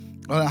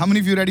All right, how many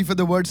of you ready for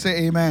the word?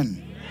 Say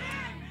amen.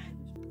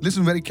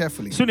 Listen very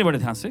carefully. सुनिए बड़े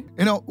ध्यान से.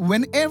 You know,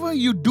 whenever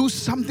you do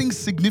something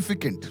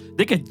significant,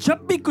 देखिए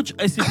जब भी कुछ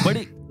ऐसी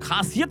बड़ी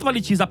खासियत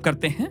वाली चीज आप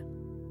करते हैं,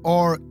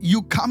 or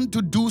you come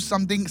to do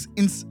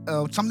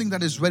something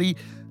that is very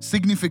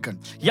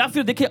significant, या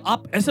फिर देखिए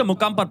आप ऐसे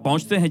मुकाम पर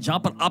पहुंचते हैं जहां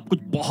पर आप कुछ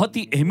बहुत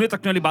ही अहमियत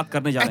रखने वाली बात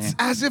करने जा रहे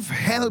it's हैं, as if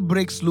hell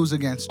breaks loose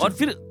against you. और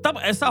फिर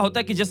तब ऐसा होता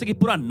है कि जैसे कि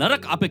पूरा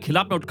नरक आपके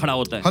खिलाफ में उठ खड़ा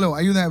होता है. Hello,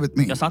 are you there with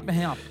me? क्या साथ में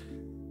हैं आप?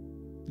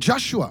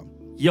 Joshua,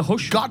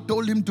 यहोशू, God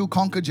told him to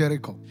conquer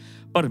Jericho.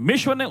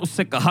 परमेश्वर ने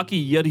उससे कहा कि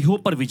यरीहो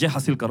पर विजय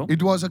हासिल करो.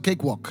 It was a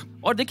cakewalk.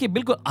 और देखिए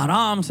बिल्कुल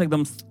आराम से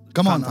एकदम.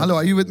 Come on, hello,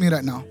 are you with me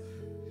right now?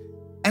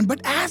 And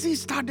but as he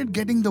started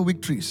getting the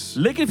victories,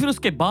 लेकिन फिर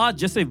उसके बाद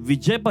जैसे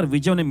विजय पर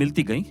विजय उन्हें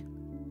मिलती गई,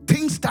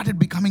 things started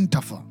becoming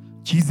tougher.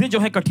 चीजें जो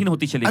है कठिन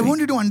होती चली I गई.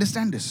 want you to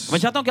understand this. मैं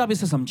चाहता हूं कि आप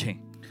इसे समझें.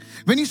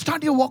 When you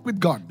start your walk with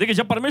God, देखिए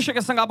जब परमेश्वर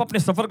के संग आप अपने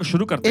सफर को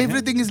शुरू करते हैं,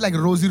 everything is like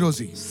rosy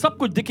rosy. सब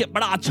कुछ देखिए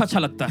बड़ा अच्छा अच्छा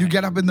लगता You है.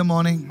 get up in the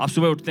morning, आप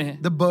सुबह उठते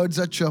हैं the birds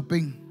are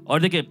chirping.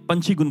 और देखिए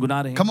पंछी गुनगुना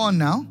रहे हैं. Come on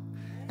now.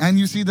 And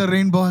you see the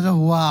rainbow.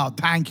 Wow,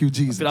 thank you, फिर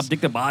Jesus. आप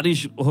देखते हैं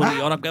बारिश हो रही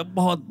है और आप कहते हैं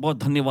बहुत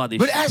बहुत धन्यवाद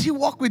But Ishwar. as you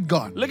walk with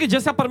God, लेकिन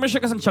जैसे आप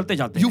परमेश्वर के संग चलते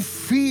जाते you हैं,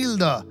 feel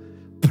the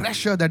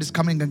pressure that is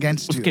coming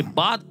against उसके you.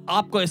 बाद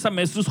आपको ऐसा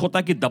महसूस होता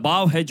है कि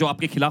दबाव है जो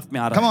आपके खिलाफ में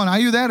आ Come रहा है. on, are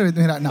you there with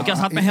me right now? क्या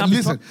साथ में हैं आप इस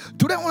Listen,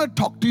 today I want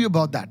to talk to you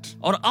about that.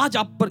 और आज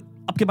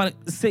आपके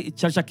बारे से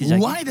चर्चा की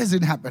जाएगी. Why does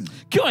it happen?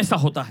 क्यों ऐसा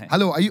होता है?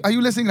 Hello, are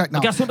you listening right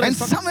now? क्या सुन रहे हैं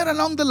And इस वक्त? somewhere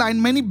along the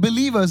line, many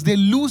believers, they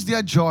lose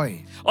their joy.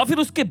 और फिर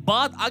उसके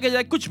बाद आगे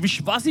जाए कुछ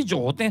विश्वासी जो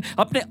होते हैं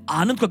अपने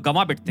आनंद को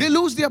गंवा बैठते They हैं,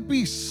 lose their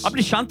peace.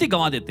 अपनी शांति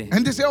गंवा देते हैं,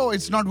 And they say, oh,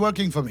 it's not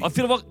working for me. और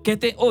फिर वो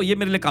कहते हैं ओ ये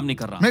मेरे लिए काम नहीं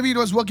कर रहा. Maybe it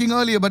was working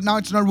earlier, but now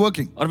it's not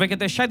working. और वे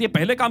कहते हैं शायद ये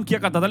पहले काम किया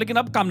करता था लेकिन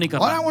अब काम नहीं कर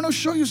Or रहा. I want to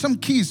show you some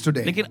keys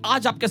today. लेकिन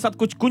आज आपके साथ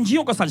कुछ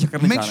कुंजियों को साझा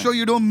करने जा Make रहे sure हैं.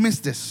 you don't miss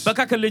this.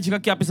 पक्का कर लीजिएगा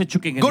कि आप इसे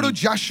चुकेंगे Go to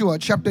नहीं. Joshua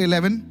chapter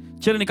 11.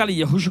 चलिए निकालिए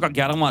यहोशू का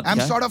 11वां I'm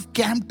अध्याय. sort of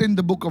camped in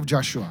the book of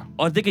Joshua.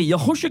 और देखिए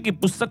यहोशू की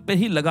पुस्तक पे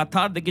ही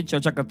लगातार देखिए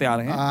चर्चा करते आ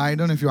रहे हैं. I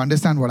don't know if you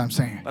understand what I'm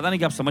saying. पता नहीं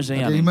कि आप समझ रहे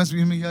हैं या Okay, you नहीं. must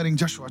be hearing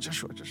Joshua.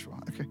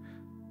 Okay.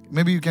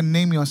 Maybe you can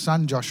name your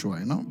son Joshua,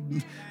 you know.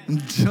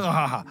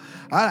 All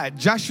right,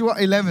 Joshua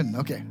 11.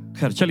 Okay.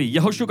 खैर चलिए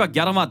यहोशू का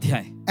 11वां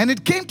अध्याय. And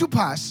it came to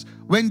pass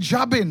when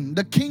Jabin,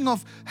 the king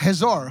of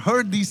Hazor,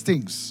 heard these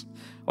things.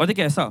 और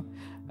देखिए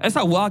ऐसा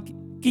हुआ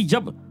कि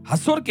जब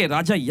हसोर के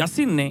राजा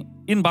यासीन ने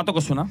इन बातों को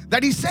सुना,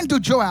 That he sent to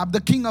Joab,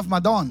 the king of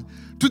Madon,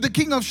 to the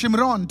king of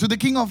Shimron, to the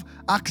king of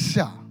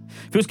Aksha.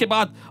 फिर उसके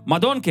बाद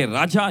मदोन के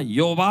राजा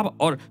योवाब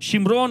और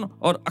शिमरोन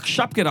और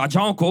अक्षाप के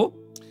राजाओं को,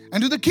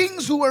 And to the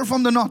kings who were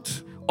from the north,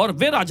 और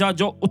वे राजा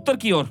जो उत्तर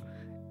की ओर,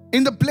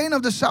 in the plain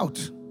of the south,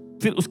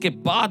 फिर उसके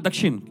बाद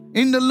दक्षिण,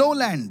 in the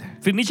lowland,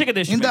 फिर नीचे के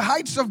देश in में, the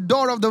heights of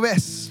Dor of the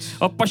west,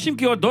 और पश्चिम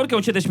की ओर दौर के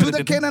ऊंचे देश में to the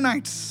रहते थे.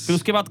 Canaanites, फिर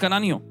उसके बाद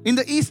कनानियों, in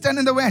the east and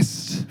in the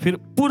west, फिर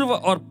पूर्व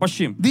और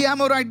पश्चिम, the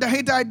Amorite, the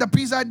Hittite, the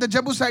Perizzite, the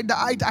Jebusite, the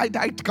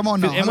Hittite. Come on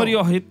now. फिर Hello.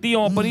 एमोरियों,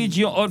 हित्तियों,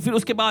 परिज्जियों, और फिर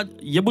उसके बाद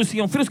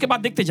यबूसियों, फिर उसके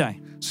बाद देखते जाएं.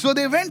 So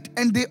they went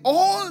and they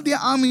all their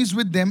armies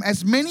with them,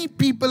 as many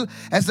people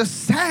as the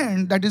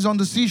sand that is on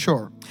the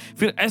seashore.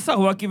 फिर ऐसा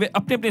हुआ कि वे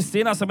अपने अपने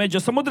सेना समेत जो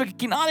समुद्र के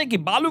किनारे की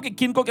बालू के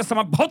किनकों के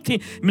समान बहुत ही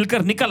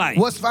मिलकर निकल आए.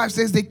 Verse 5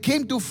 says they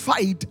came to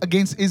fight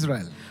against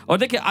Israel. और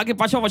देखिए आगे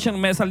 5वां वचन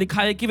में ऐसा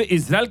लिखा है कि वे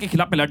इजराइल के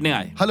खिलाफ में लड़ने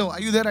आए. Hello,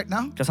 are you there right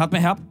now? क्या साथ में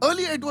है आप?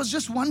 Earlier it was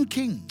just one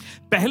king.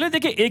 पहले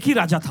देखिए एक ही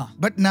राजा था,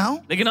 But now,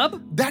 लेकिन अब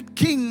that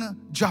king,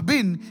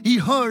 Jabin, he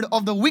heard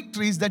of the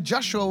victories that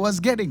Joshua was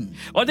getting.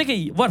 और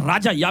देखिए वह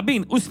राजा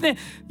याबीन, उसने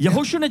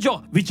यहोशू ने जो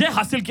विजय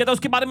हासिल किया था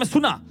उसके बारे में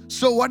सुना.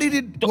 So what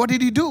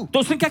did he do? तो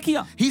उसने क्या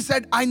किया? He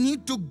said, I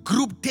need to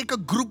take a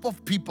group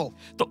of people.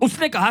 तो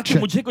उसने कहा कि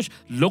मुझे कुछ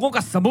लोगों का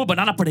समूह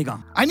बनाना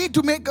पड़ेगा. I need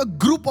to make a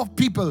group of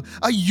people,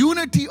 a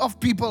unity of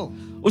people.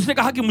 उसने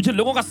कहा कि मुझे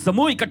लोगों का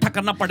समूह इकट्ठा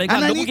करना पड़ेगा,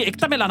 And I लोगों need- की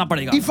एकता में लाना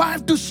पड़ेगा. If I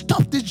have to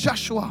stop this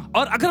Joshua,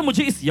 और अगर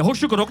मुझे इस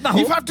यहोशू को रोकना हो,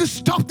 if I have to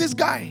stop this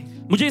guy,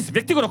 मुझे इस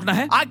व्यक्ति को रोकना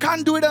है, I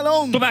can't do it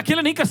alone. तो मैं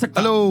अकेले नहीं कर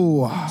सकता.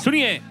 Hello.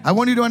 सुनिए, I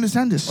want you to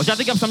understand this. और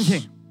चाहते कि आप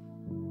समझें.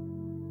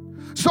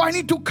 So I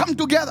need to come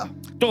together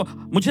तो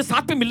मुझे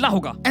साथ में मिलना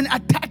होगा and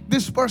attack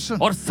this person.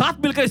 और साथ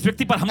मिलकर इस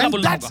व्यक्ति पर हमला And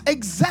बोलना that's होगा.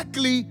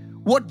 exactly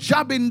what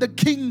Jabin the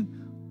king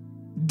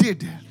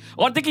did.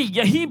 और देखिए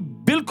यही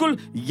बिल्कुल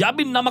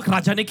याबीन नामक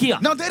राजा ने किया.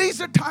 Now there is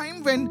a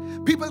time when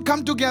people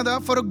come together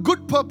for a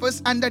good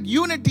purpose, and that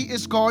unity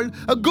is called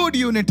a good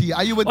unity.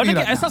 Are you with और me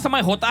देखिए right ऐसा now?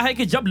 समय होता है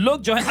कि जब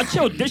लोग जो है अच्छे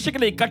उद्देश्य के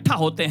लिए इकट्ठा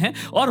होते हैं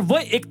और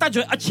वह एकता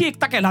जो है अच्छी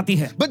एकता कहलाती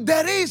है. But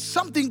there is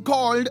something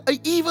called a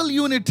evil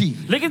unity,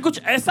 लेकिन कुछ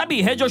ऐसा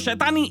भी है जो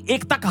शैतानी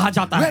एकता कहा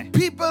जाता where है,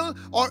 people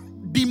or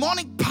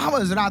demonic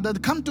powers rather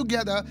come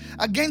together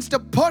against a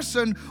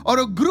person or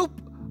a group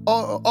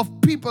of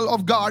people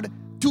of God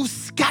to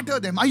scatter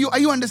them. Are you और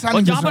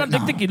understanding this जहां पर right हम देखते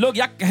now? हैं कि लोग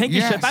या कहें कि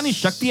Yes. शैतानी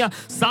शक्तियां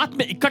साथ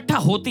में इकट्ठा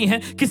होती हैं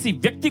किसी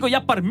व्यक्ति को या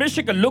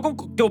परमेश्वर के लोगों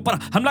के ऊपर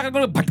हमला करके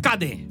उन्हें भटका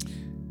दें.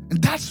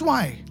 And that's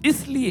why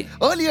इसलिए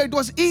earlier it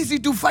was easy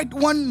to fight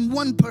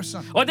one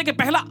person, और देखिए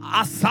पहला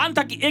आसान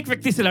था कि एक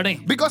व्यक्ति से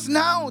लड़ें, because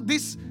now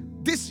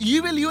this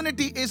evil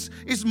unity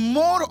is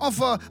more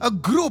of a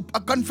group, a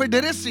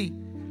confederacy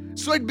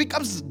So it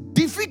becomes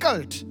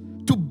difficult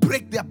to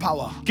break their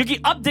power. क्योंकि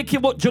अब देखिए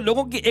वो जो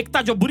लोगों की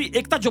एकता, जो बुरी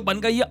एकता जो बन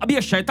गई है, अब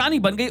ये शैतानी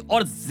बन गई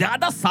और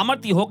ज्यादा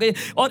सामर्थ्य हो गई,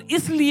 और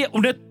इसलिए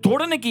उन्हें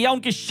तोड़ने की या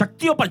उनकी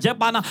शक्तियों पर जय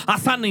पाना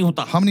आसान नहीं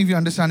होता. How many of you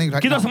are understanding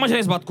right कितना now? समझ रहे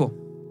हैं इस बात को?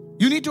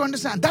 You need to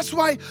understand. That's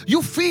why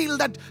you feel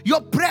that your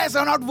prayers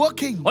are not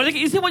working. और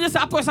देखिए इसी वजह से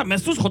आपको ऐसा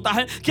महसूस होता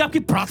है कि आपकी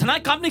प्रार्थनाएं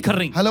काम नहीं कर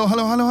रही. Hello,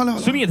 hello, hello, hello.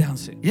 सुनिए ध्यान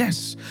से.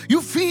 Yes.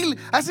 You feel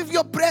as if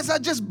your prayers are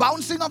just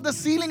bouncing off the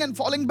ceiling and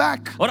falling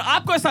back. और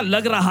आपको ऐसा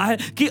लग रहा है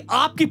कि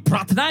आपकी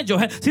प्रार्थनाएं जो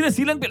है सीधे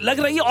सीलिंग पे लग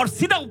रही है और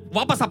सीधा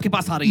वापस आपके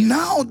पास आ रही है.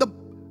 Now the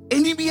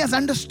enemy has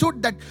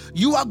understood that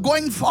you are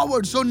going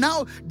forward. So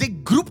now they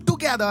group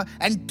together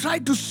and try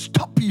to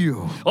stop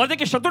you. और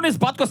देखिए शत्रु ने इस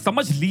बात को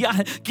समझ लिया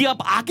है कि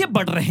आप आगे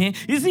बढ़ रहे हैं,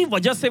 इसी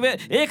वजह से वे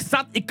एक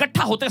साथ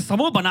इकट्ठा होते हैं,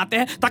 समूह बनाते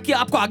हैं ताकि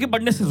आपको आगे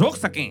बढ़ने से रोक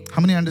सकें.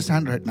 How many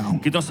understand right now?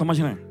 कितना समझ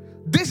रहे हैं?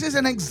 This is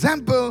an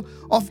example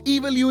of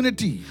evil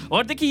unity.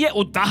 और देखिए ये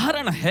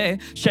उदाहरण है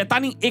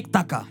शैतानी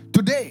एकता का.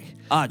 Today,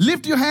 आज.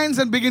 lift your hands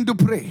and begin to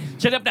pray.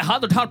 चलिए अपने हाथ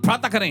उठा और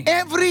प्रार्थना करें.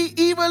 Every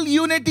evil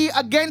unity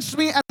against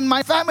me and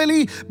my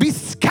family be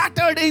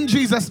scattered in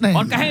Jesus' name.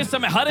 और कहें इस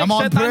समय हर एक Come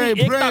on, शैतानी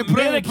pray, एकता pray,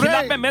 मेरे pray,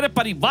 खिलाफ pray. में, मेरे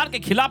परिवार के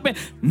खिलाफ में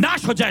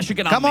नाश हो जाए यीशु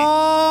के नाम Come में.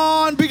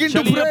 on, begin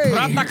to चलिए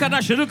प्रार्थना pray. करना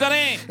शुरू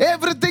करें.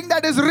 Everything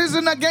that is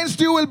risen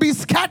against you will be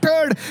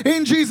scattered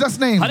in Jesus'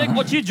 name. हर एक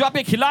वो चीज जो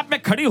आपके खिलाफ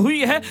में खड़ी हुई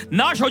है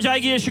नाश हो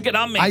जाएगी यीशु के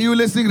नाम में. Are you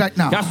listening right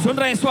now? क्या सुन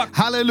रहे हैं इस वक्त?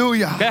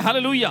 Hallelujah. कहे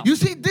hallelujah. You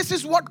see, this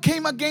is what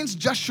came against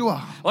Joshua.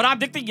 और आप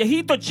देखते हैं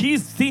यही तो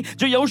चीज थी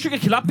जो यहोशू के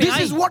खिलाफ में This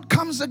I. is what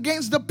comes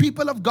against the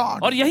people of God.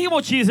 और यही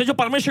वो चीज है जो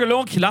परमेश्वर के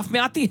लोगों के खिलाफ में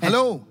आती है.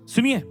 Hello.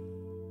 सुनिए.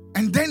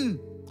 And then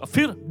और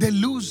फिर they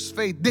lose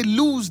faith. They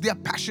lose their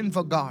passion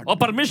for God. और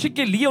परमेश्वर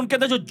के लिए उनके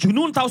अंदर जो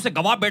जुनून था उसे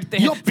गवा बैठते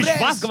हैं,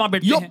 विश्वास गवा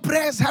बैठते your हैं.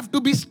 prayers have to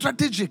be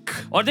strategic.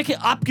 और देखिए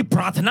आपकी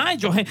प्रार्थनाएं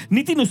जो है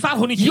नीति अनुसार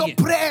होनी Your चाहिए.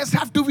 prayers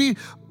have to be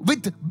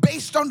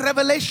based on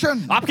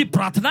revelation. आपकी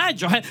प्रार्थनाएं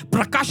जो है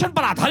प्रकाशन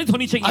पर आधारित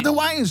होनी चाहिए.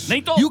 Otherwise,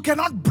 नहीं तो you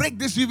cannot break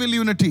this evil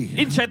unity.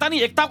 इन शैतानी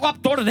एकता को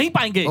आप तोड़ नहीं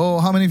पाएंगे. Oh,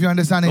 how many of you are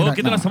understanding right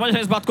कितना now? समझ रहे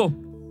हैं इस बात को?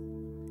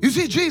 You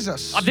see,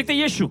 Jesus. आप देखते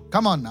हैं यीशु.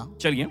 Come on now.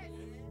 चलिए.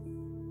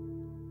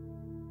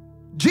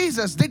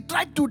 Jesus, they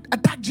tried to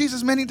attack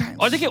Jesus many times.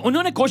 और देखिए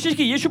उन्होंने कोशिश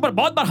की यीशु पर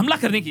बहुत बार हमला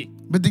करने की,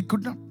 But they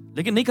could not.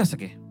 लेकिन नहीं कर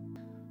सके.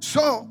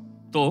 So,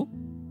 तो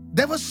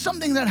there was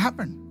something that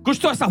happened.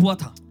 कुछ तो ऐसा हुआ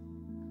था.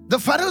 The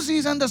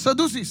Pharisees and the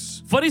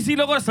Sadducees, फरीसी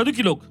लोग और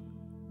सदुकी लोग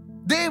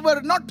they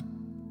were not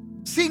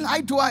seeing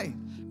eye to eye.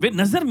 वे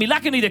नजर मिला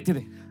के नहीं देखते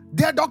थे.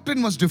 Their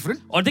doctrine was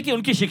different. और देखिए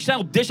उनकी शिक्षा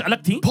उपदेश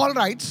अलग थी. Paul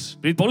writes,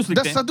 पौलुस the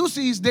लिखते हैं.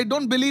 Sadducees, they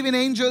don't believe in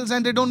angels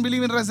and they don't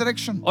believe in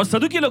resurrection. और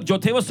सदुकी लोग जो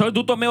थे वो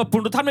स्वर्गदूतों में और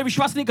पुनरुत्थान में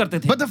विश्वास नहीं करते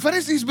थे. But the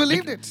Pharisees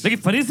believed it. लेकिन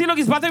फरीसी लोग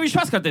इस बात में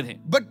विश्वास करते थे.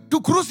 But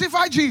to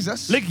crucify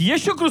Jesus, लेकिन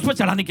यीशु क्रूस पर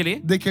चढ़ाने के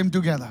लिए they came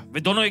together.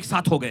 वे दोनों एक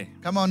साथ हो गए.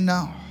 Come on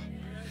now.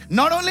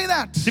 Not only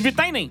that, सिर्फ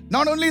इतना ही नहीं,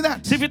 not only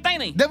that, सिर्फ इतना ही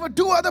नहीं, there were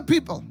two other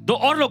people. दो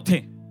और लोग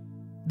थे.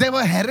 There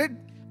were Herod,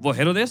 वो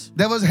हेरोदेस,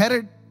 there was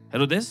Herod,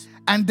 Herodes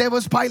and there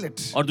was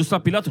Pilate. और दूसरा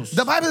पिलातुस.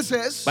 The Bible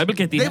says बाइबल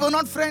कहती they है were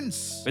not friends.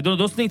 वे दोनों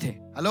दोस्त नहीं थे.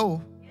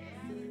 Hello?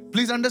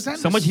 Please understand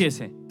this. समझिए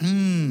इसे.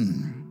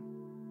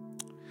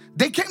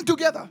 They came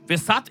together. वे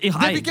साथ They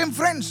आए, became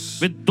friends.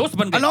 वे दोस्त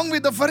बन गए Along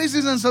with the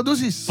Pharisees and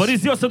Sadducees.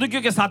 फरीसी और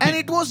सदुकियों के साथ And में.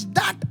 it was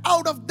that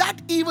out of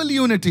that evil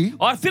unity,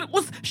 और फिर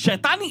उस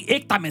शैतानी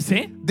एकता में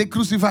से they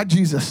crucified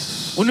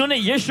Jesus. उन्होंने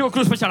यीशु को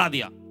क्रूस पर चढ़ा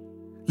दिया.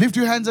 Lift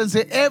your hands and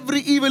say,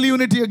 every evil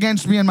unity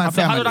against me and my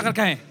अपने हाथ family, उठाकर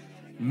कहें,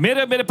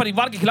 मेरे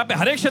परिवार के खिलाफ में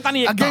हर एक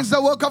शैतानी एकता against the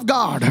work of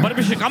God,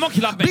 परमेश्वर के कामों के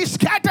खिलाफ में be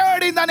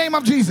scattered in the name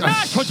of Jesus.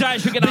 नाश हो जाए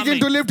यीशु के नाम Begin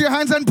to में. lift your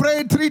hands and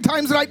pray 3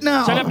 times right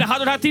now. चलिए अपने हाथ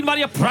उठाए 3 बार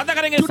ये प्रार्थना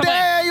करेंगे इस समय.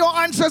 Today, your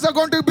answers are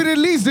going to be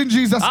released in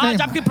Jesus' name.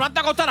 आज आपकी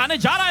प्रार्थना का उत्तर आने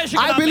जा रहा है यीशु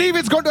के I नाम में. believe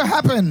it's going to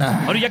happen.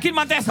 और यकीन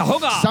मानते हैं ऐसा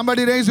होगा.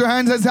 Somebody raise your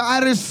hands and say, I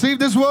receive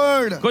this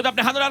word कोई तो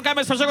अपने हाथ उठाकर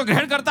मैं सच को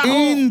ग्रहण करता हूँ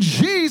in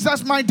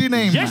Jesus' mighty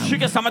name. यीशु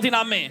के समर्थी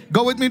नाम में.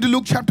 Go with me to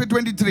Luke chapter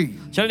 23.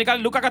 चलिए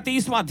निकाल लूका का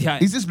 30वां अध्याय.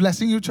 Is this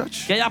blessing you,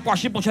 church? क्या ये आपको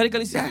आशीष पहुंचा रही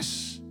करी से? Yes.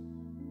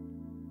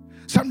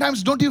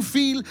 Sometimes don't you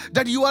feel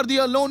that you are the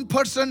alone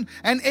person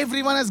and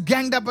everyone has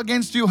ganged up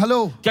against you?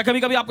 Hello? क्या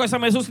कभी-कभी आपको ऐसा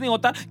महसूस नहीं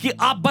होता कि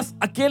आप बस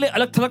अकेले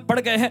अलग-थलग पड़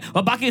गए हैं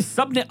और बाकी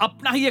सब ने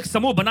अपना ही एक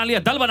समूह बना लिया,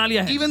 दल बना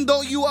लिया है? Even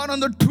though you are on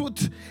the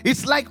truth,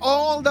 it's like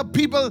all the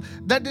people,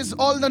 that is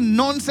all the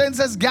nonsense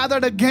has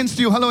gathered against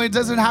you. Hello, it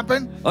doesn't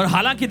happen. और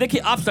हालांकि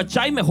देखिए आप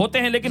सच्चाई में होते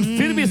हैं लेकिन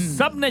फिर भी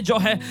सब ने जो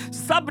है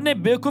सब ने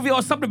बेवकूफी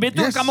और सब ने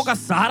बेतुके Yes. कामों का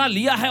सहारा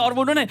लिया है और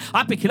वो उन्होंने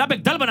आपके खिलाफ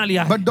एक दल बना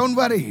लिया है. But don't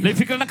worry. लेकिन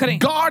फिक्र न करें.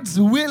 God's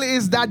will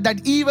is that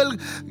evil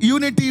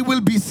unity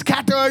will be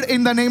scattered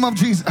in the name of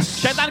Jesus.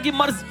 शैतान की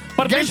मर्जी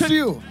Against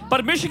you.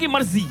 परमेश्वर की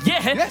मर्जी ये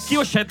है Yes. कि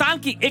वो शैतान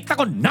की एकता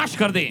को नाश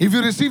कर दे. If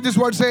you receive this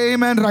word, say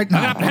amen right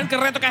अगर आप now. ग्रहण कर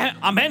रहे हैं तो कहें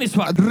आमेन इस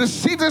वक्त.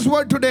 Receive this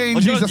word today in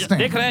और जो Jesus' name.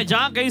 देख रहे हैं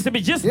जहां कहीं से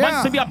भी जिस Yeah.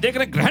 मंच से भी आप देख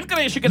रहे हैं ग्रहण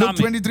करें यीशु के Luke नाम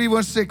में. 23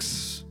 verse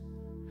 6.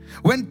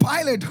 When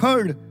Pilate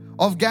heard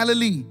of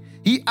Galilee,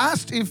 he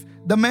asked if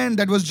the man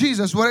that was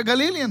Jesus were a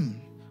Galilean.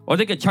 और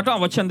देखिए 6वां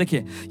वचन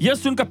देखिए. यह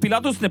सुनकर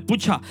पिलातुस ने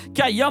पूछा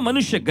क्या यह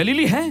मनुष्य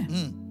गलीली है?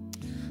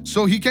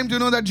 So he came to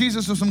know that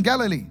Jesus was from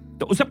Galilee.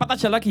 तो उसे पता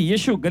चला कि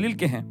यीशु गलील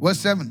के हैं।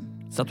 Verse 7.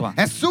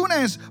 7वां, As soon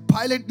as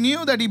Pilate knew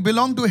that he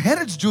belonged to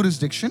Herod's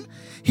jurisdiction,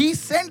 he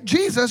sent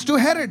Jesus to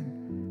Herod,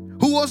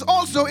 who was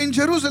also in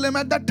Jerusalem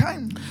at that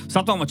time.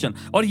 7वां वचन,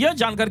 और यह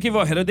जानकर कि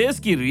वह हेरोदेस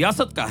की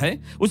रियासत का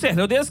है, उसे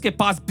हेरोदेस के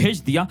पास भेज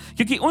दिया,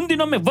 क्योंकि उन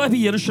दिनों में वह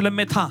भी यरूशलेम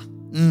में था।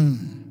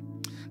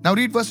 Now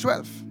read verse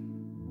 12.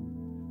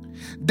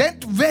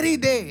 That very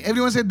day,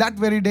 everyone say that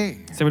very day.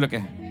 सभी लोग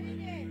कहें,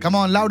 Come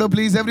on, louder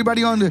please,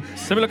 everybody on the.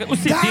 सभी लोग कहें,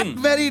 उसी That दिन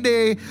very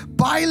day,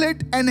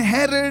 Pilate and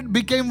Herod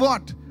became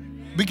what?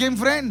 Became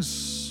friends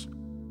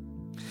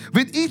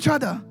with each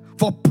other.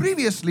 For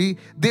previously,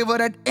 they were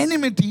at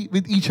enmity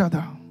with each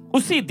other.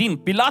 उसी दिन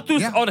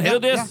पिलातुस और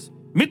हेरोदेस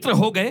मित्र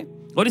हो गए,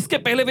 और इसके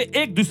पहले वे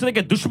एक दूसरे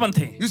के दुश्मन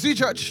थे। You see,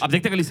 church, आप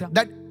देखते कलीसिया,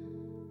 that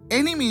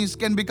enemies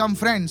can become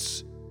friends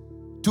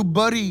to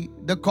bury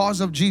the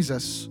cause of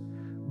Jesus,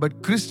 but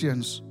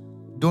Christians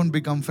don't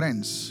become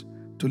friends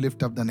to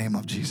lift up the name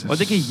of Jesus. और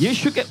देखिए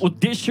यीशु के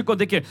उद्देश्य को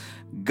देखिए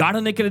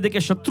गाड़ने के लिए,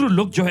 देखिए शत्रु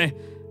लोग जो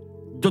है,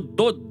 जो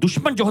दो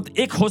दुश्मन जो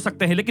होते एक हो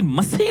सकते हैं, लेकिन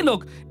मसीही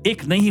लोग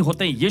एक नहीं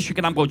होते यीशु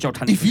के नाम को ऊंचा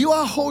उठाने। If you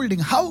are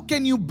holding, how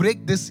can you break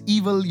this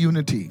evil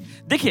unity?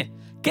 देखिए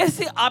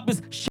कैसे आप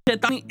इस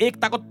शैतानी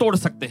एकता को तोड़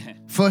सकते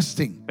हैं। First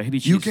thing, पहली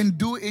you चीज,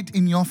 can do it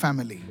in your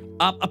family.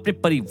 आप अपने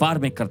परिवार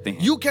में करते हैं।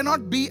 You cannot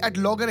be at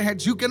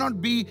loggerheads. You cannot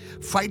be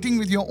fighting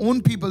with your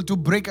own people to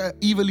break a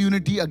evil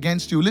unity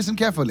against you. Listen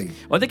carefully.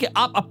 और देखिए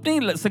आप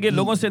अपने सगे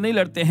लोगों से नहीं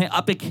लड़ते हैं,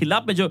 आप एक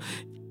खिलाफ में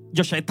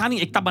जो शैतानी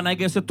एकता बनाई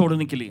गई उसे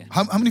तोड़ने के लिए।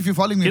 How many of you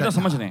following me कितना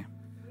right समझ now? रहे हैं?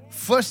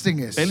 First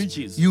thing is, पहली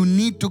चीज, you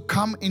need to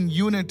come in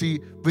unity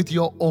with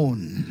your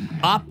own.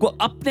 आपको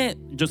अपने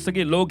जो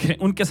सगे लोग हैं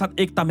उनके साथ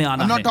एकता में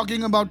आना I'm है। not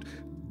talking about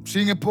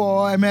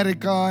Singapore,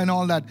 America and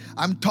all that.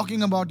 I'm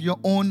talking about your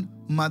own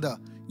mother,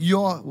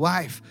 your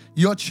wife,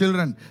 your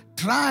children.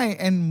 Try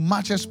and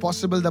much as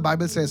possible, the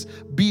Bible says,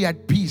 be at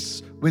peace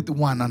with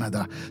one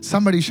another.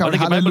 Somebody और shout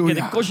देखिए Bible कहती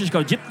hallelujah. है कोशिश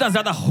करो जितना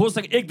ज्यादा हो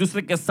सके एक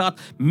दूसरे के साथ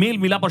मेल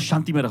मिलाप और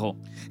शांति में रहो।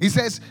 He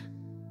says,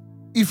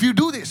 if you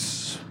do this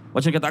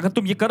वचन कहता है अगर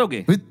तुम ये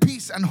करोगे with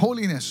peace and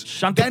holiness,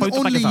 शांति और then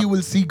पवित्रता के only साथ, you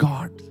will see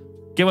God.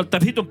 केवल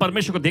तभी तुम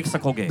परमेश्वर को देख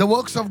सकोगे, The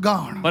works of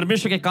God.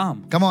 परमेश्वर के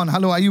काम। Come on,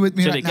 hello, are you with me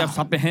चलिए right क्या आप now?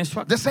 साथ में हैं इस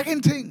वक्त? The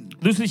second thing,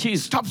 दूसरी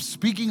चीज, stop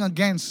speaking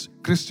against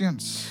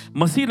Christians.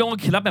 मसीह लोगों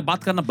के खिलाफ में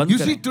बात करना बंद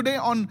You see करें।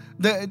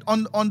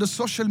 today on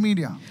the social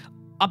media,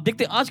 आप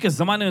देखते हैं आज के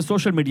जमाने में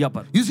सोशल मीडिया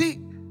पर, you see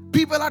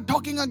people are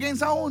talking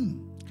against our own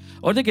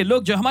और देखिए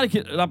लोग जो हमारे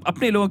खिलाफ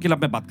अपने लोगों के खिलाफ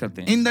में बात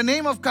करते हैं, in the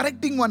name of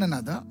correcting one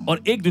another.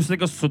 और एक दूसरे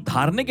को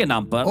सुधारने के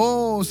नाम पर।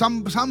 Oh,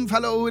 some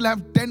fellow will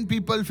have 10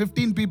 people,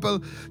 15 people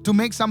to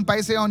make some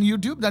paise on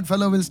YouTube. That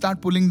fellow will start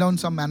pulling down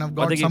some man of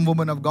God, some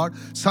woman of God,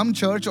 some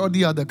church or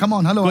the other. Come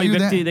on, hello, are कोई you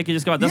व्यक्ति there? देखिए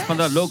जिसके पास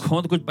 10-15 लोग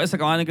हों तो कुछ पैसे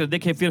कमाने के लिए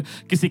देखिए फिर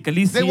किसी They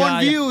कलीसिया want या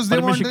views, they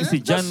want परमेश्वर किसी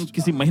just- जन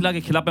किसी महिला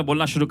के खिलाफ में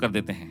बोलना शुरू कर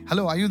देते हैं।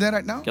 Hello, are you there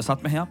right now? क्या साथ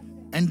में हैं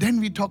आप? And then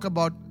we talk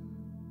about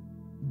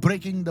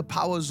breaking the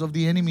powers of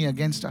the enemy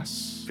against us.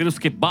 फिर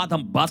उसके बाद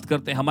हम बात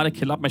करते हैं हमारे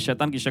खिलाफ में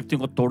शैतान की शक्तियों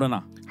को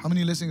तोड़ना। How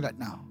many listening right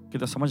now?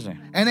 कितना समझ रहे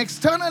हैं? An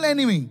external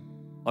enemy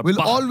और will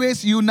बाहर-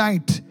 always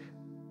unite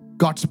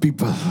God's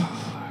people.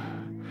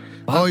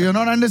 Oh, you're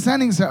not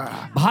understanding, sir.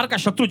 बाहर का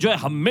शत्रु जो है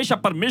हमेशा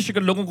परमेश्वर के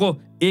लोगों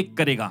को एक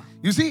करेगा।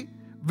 You see,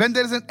 when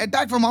there is an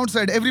attack from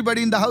outside,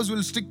 everybody in the house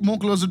will stick more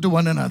closer to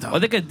one another.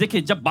 और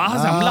देखिए जब बाहर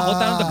से हमला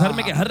होता है तो घर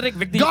में के हर एक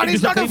व्यक्ति God एक is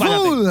दूसरे not a के करीब आ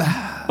जाते fool.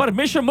 हैं।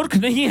 परमेश्वर मूर्ख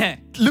नहीं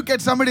है। Look at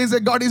somebody and say,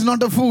 God is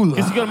not a fool.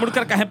 किसी की ओर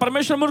मुड़कर कहें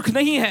परमेश्वर मूर्ख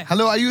नहीं है।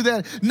 Hello, are you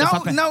there? Now,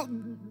 साथ में। now,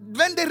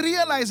 when they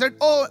realize that,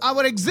 oh,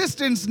 our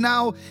existence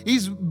now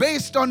is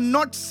based on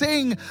not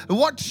saying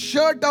what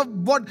shirt of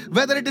what,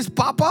 whether it is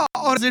Papa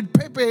or is it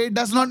Pepe, it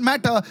does not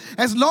matter.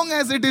 As long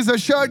as it is a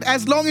shirt,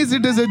 as long as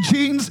it is a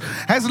jeans,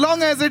 as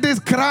long as it is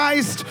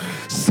Christ,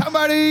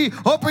 somebody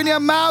open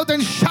your mouth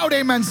and shout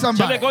amen, चले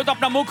somebody. कोई तो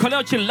अपना मुंह खोले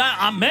और चिल्लाए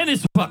आमेन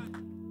इस वक्त।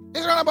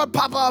 It's not about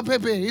Papa or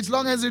Pepe. It's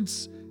long as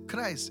it's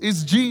Christ.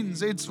 It's jeans.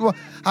 It's,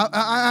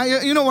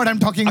 you know what I'm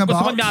talking आपको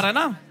समझ about. में आ रहा है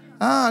ना?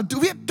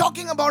 We are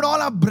talking about all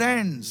our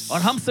brands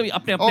और हम सभी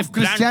अपने अपने of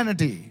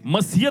Christianity.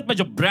 मसीहत में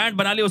जो ब्रांड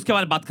बना लिए उसके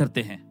बारे में बात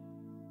करते हैं।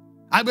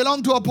 I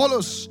belong to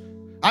Apollos.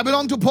 I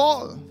belong to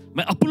Paul.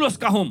 मैं अपुल्लोस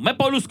का हूँ, मैं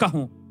पौलुस का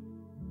हूँ,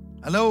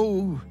 Hello.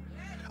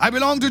 I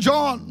belong to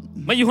John.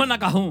 मैं यूहन्ना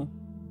का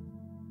हूँ।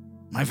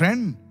 My friend,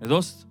 मेरे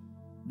दोस्त,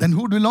 then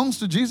who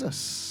belongs to Jesus?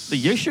 तो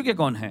यीशु के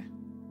कौन है?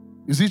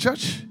 You see,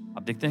 church?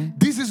 आप देखते हैं।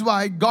 This is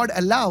why God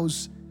allows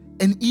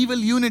an evil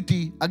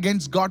unity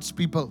against God's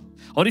people.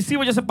 और इसी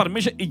वजह से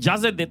परमेश्वर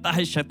इजाजत देता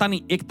है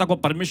शैतानी एकता को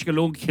परमेश्वर के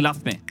लोगों के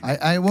खिलाफ में।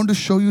 I want to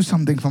show you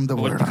something from the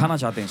वो word. दिखाना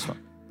चाहते हैं इस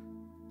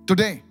वक्त।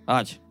 Today,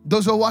 आज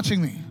those who are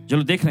watching me, जो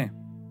लोग देख रहे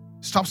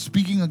हैं, stop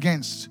speaking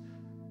against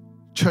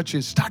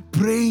churches.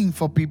 Start praying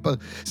for people.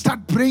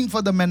 Start praying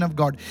for the men of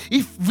God.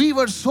 If we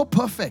were so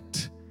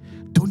perfect,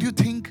 don't you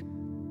think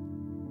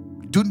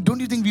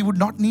we would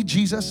not need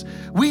Jesus?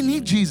 We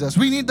need Jesus.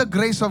 We need the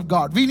grace of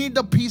God. We need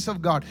the peace of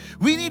God.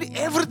 We need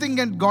everything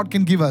that God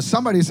can give us.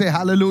 Somebody say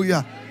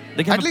hallelujah.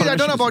 देखिए, At least I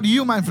don't know about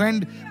you, my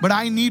friend, but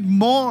I need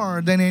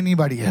more than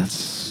anybody else.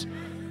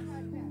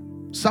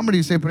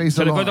 Somebody say praise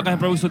the चलो कोई तो Lord. कहे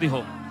प्रभु स्तुति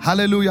हो.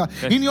 Hallelujah.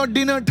 In your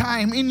dinner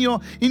time, in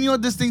your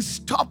this thing,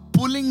 stop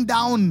pulling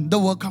down the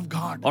work of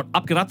God. और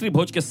आपके रात्रि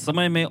भोज के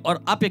समय में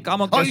और आपके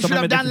कामों Oh, के he should समय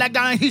have में done देखिए. like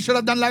that, and he should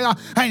have done like that,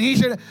 and he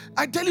should.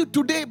 I tell you,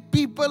 today,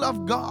 people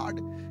of God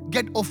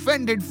get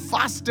offended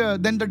faster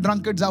than the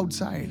drunkards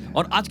outside.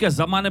 और आज के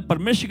जमाने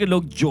परमेश्वर के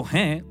लोग जो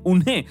हैं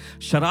उन्हें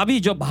शराबी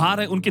जो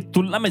बाहर है उनकी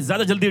तुलना में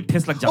ज्यादा जल्दी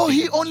ठेस लग Oh, जाती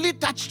है. he only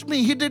touched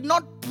me. He did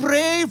not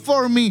pray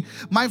for me.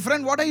 My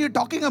friend, what are you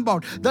talking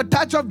about? The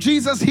touch of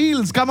Jesus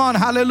heals. Come on,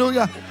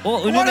 hallelujah. O,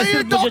 What उन्होंने are you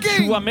सिर्फ मुझे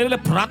talking? छुआ, मेरे लिए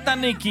प्रार्थना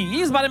नहीं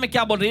की. इस बारे में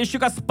क्या बोल रहे हैं? यीशु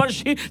का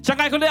स्पर्श ही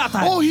चंगाई को ले आता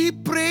है. Oh, he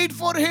prayed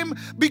for him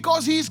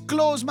because he is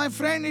close. My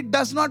friend, it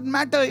does not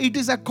matter. It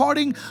is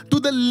according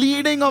to the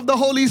leading of the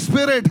Holy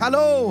Spirit.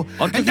 Hello.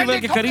 और And क्योंकि then वे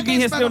they के come करीबी है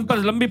against इसलिए man उन of पर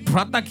God. लंबी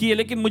प्रार्थना की है,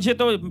 लेकिन मुझे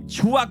तो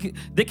छुआ.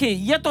 देखिए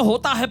ये तो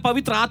होता है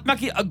पवित्र आत्मा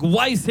की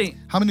अगुवाई से.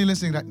 How many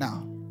listening right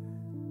now?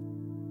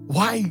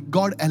 Why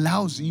God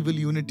allows evil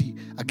unity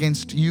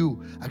against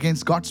you,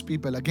 against God's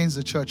people, against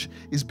the church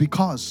is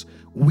because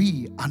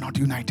we are not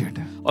united.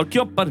 और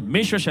क्यों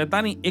परमेश्वर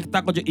शैतानी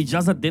एकता को जो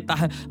इजाजत देता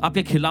है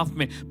आपके खिलाफ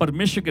में,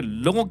 परमेश्वर के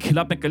लोगों के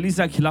खिलाफ में,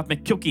 कलीसिया के खिलाफ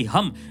में, क्योंकि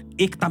हम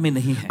एकता में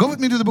नहीं हैं. Go with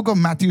me to the book of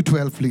Matthew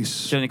 12, please.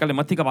 चलिए निकाले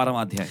मत्ती का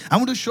 12वां अध्याय. I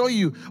want to show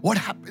you what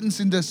happens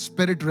in the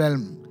spirit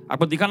realm.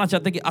 आपको दिखाना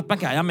चाहते हैं कि आत्मा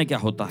के आयाम में क्या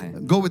होता है.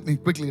 Go with me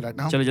quickly right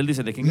now. चलिए जल्दी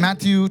से देखेंगे.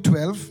 Matthew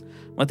 12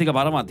 मत्ती का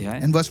 12वां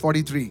अध्याय and verse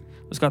 43.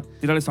 उसका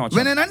 43वां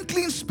When वचन. an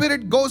unclean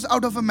spirit goes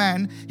out of a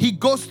man, he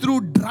goes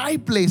through dry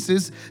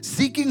places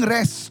seeking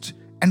rest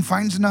and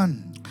finds none.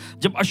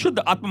 जब अशुद्ध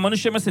आत्मा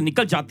मनुष्य में से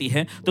निकल जाती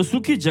है तो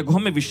सूखी जगहों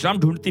में विश्राम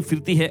ढूंढती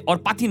फिरती है और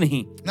पाती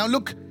नहीं. Now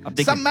look, अब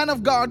देखिए. some man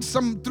of God,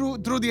 some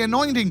through the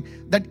anointing,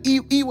 that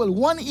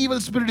one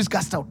evil spirit is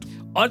cast out.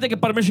 और देखिए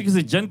परमेश्वर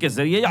किसी जन के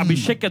जरिए या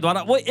अभिषेक के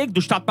द्वारा वो एक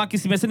दुष्ट आत्मा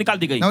किसी में से निकाल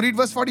दी गई. Now read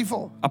verse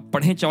 44. अब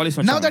पढ़ें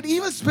 44वां Now वचन. that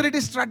evil spirit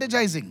is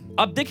strategizing.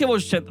 अब देखिए वो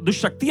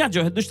दुष्ट शक्तियां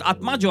जो है, दुष्ट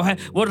आत्मा जो है,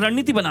 वो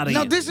रणनीति बना रही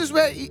Now है. this is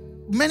where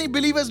many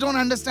believers don't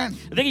understand.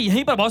 देखिए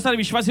यहीं पर बहुत सारे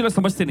विश्वासी लोग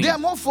समझते They नहीं. are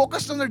more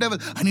focused on the devil.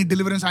 I need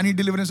deliverance. I need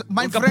deliverance.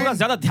 My उनका पूरा friend,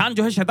 ज्यादा ध्यान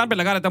जो है शैतान पे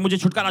लगा रहता है. मुझे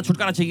छुटकारा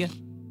छुटकारा चाहिए.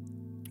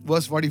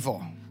 verse 44.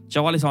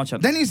 44वां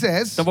वचन. Then he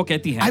says, तो वो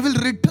कहती I है will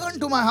return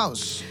to my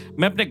house.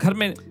 मैं अपने घर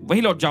में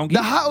वही लौट जाऊंगी.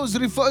 The house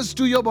refers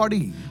to your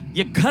body.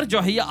 ये घर जो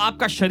है ये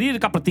आपका शरीर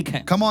का प्रतीक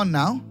है. Come on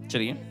now.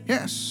 चलिए.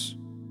 Yes.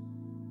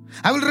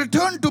 I will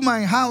return to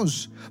my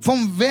house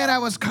from where I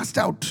was cast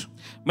out.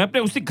 मैं अपने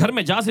उसी घर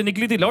में जहां से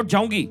निकली थी लौट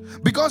जाऊंगी.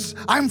 Because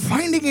I'm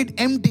finding it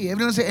empty.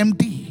 Everyone say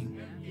empty.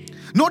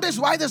 Notice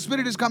why the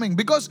spirit is coming.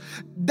 Because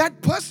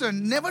that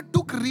person never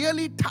took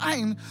really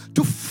time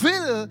to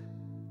fill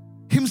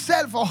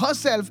himself or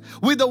herself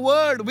with the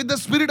word, with the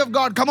spirit of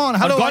God. Come on, और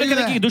hello. Gaur are you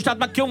करें कि there? दुष्ट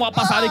आत्मा क्यों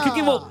वापस आ रही है,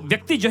 क्योंकि वो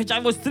व्यक्ति जो है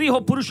चाहे वो स्त्री हो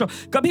पुरुष हो,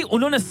 कभी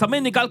उन्होंने समय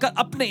निकालकर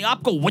अपने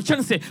आप को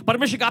वचन से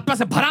परमेश्वर की आत्मा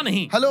से भरा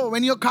नहीं. Hello,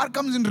 when your car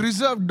comes in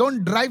reserve,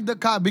 don't drive the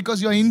car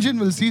because your engine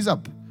will seize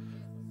up.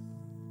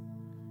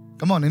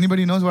 Come on,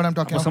 anybody knows what I'm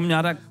talking आपको about? समझ आ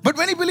रहा है? But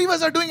many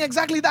believers are doing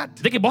exactly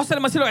that. देखिए बहुत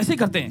सारे मसीह लोग ऐसे ही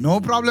करते हैं. No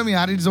problem,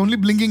 yaar. It's only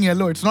blinking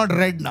yellow. It's not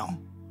red now.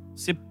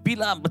 सिर्फ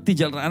पीला बत्ती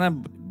जल रहा है ना,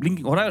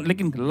 ब्लिंकिंग हो रहा है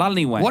लेकिन लाल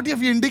नहीं हुआ है. What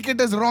if your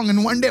indicator is wrong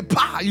and one day,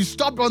 you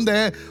stopped on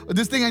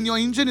this thing and your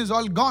engine is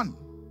all gone?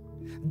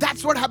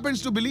 That's what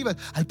happens to believers.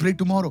 I'll pray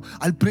tomorrow.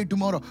 I'll pray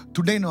tomorrow.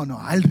 Today, no.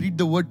 I'll read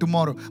the word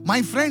tomorrow.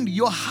 My friend,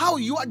 your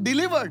house, you are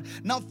delivered.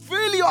 Now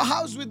fill your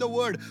house with the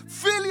word.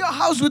 Fill your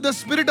house with the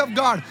Spirit of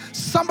God.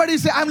 Somebody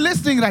say, I'm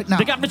listening right now.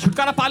 देखिए आपने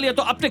छुटकारा पा लिया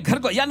तो अपने घर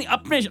को यानी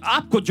अपने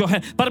आप को जो है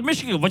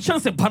परमेश्वर के वचन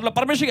से भर लो,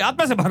 परमेश्वर की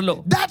आत्मा से भर लो.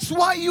 That's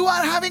why you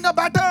are having a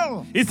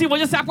battle. इसी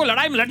वजह से आपको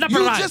लड़ाई में लड़ना पड़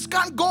You रहा है. just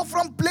can't go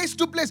from place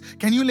to place.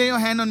 Can you lay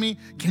your hand on me?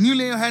 Can you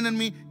lay your hand on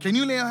me? Can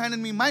you lay your hand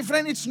on me? My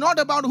friend, it's not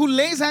about who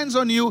lays hands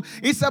on you.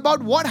 It's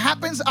about what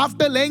happens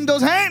after laying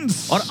those hands.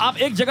 और आप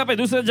एक जगह पे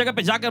दूसरे जगह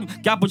पे जाकर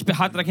क्या मुझ पे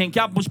हाथ रखेंगे,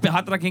 क्या मुझ पे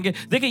हाथ रखेंगे.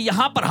 देखिए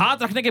यहाँ पर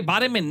हाथ रखने के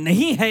बारे में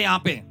नहीं है. यहाँ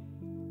पे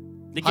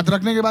हाथ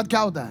रखने के बाद क्या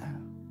होता है?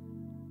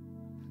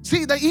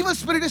 See, the evil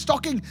spirit is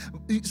talking.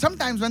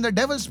 Sometimes when the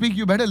devil speaks,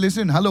 you better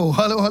listen. Hello.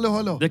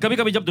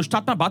 कभी-कभी जब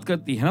दुष्टात्मा बात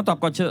करती है ना तो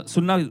आपको अच्छा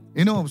सुनना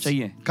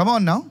चाहिए. Come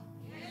on now.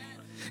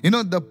 I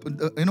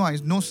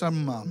know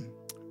some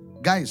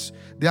guys.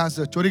 They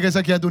ask, चोरी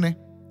कैसा किया तूने?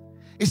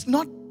 It's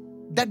not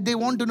that they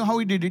want to know how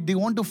he did it. They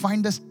want to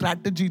find the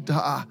strategy.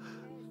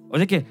 और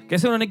देखिए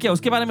कैसे उन्होंने किया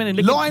उसके बारे में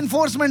नहीं. Law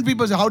enforcement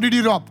people say, how did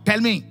you rob? Tell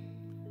me.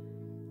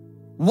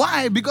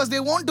 Why? Because they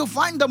want to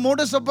find the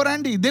modus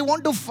operandi. They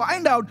want to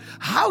find out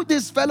how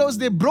these fellows,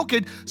 they broke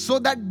it so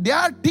that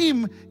their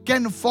team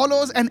can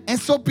follow an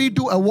SOP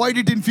to avoid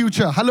it in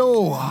future. Hello.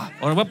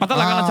 और वो पता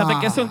लगाना चाहते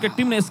हैं कैसे उनके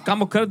team ने इस काम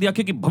को कर दिया,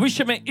 क्योंकि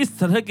भविष्य में इस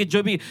तरह की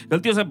जो भी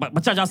गलतियों से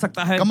बचा जा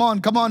सकता है.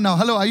 Come on now.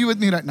 Hello, are you with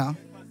me right now?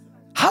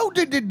 How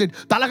did it?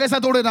 ताला कैसा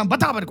तोड़े ना?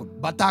 बता मेरे को.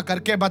 बता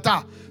करके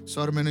बता.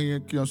 सर मैंने ये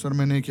किया, सर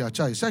मैंने किया.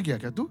 अच्छा ऐसा किया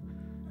क्या तू?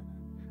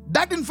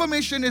 That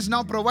information is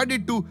now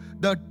provided to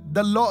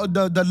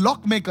the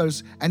lock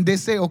makers, and they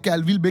say, okay,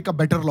 we'll make a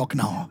better lock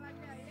now.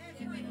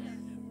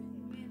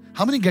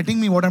 How many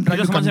getting me what I'm trying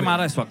to समझ में convey? आ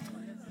रहा है इस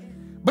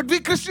वक्त. But we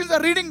Christians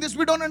are reading this,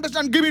 we don't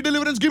understand. Give me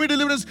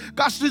deliverance,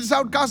 cast this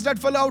out, cast that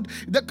fellow out.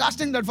 The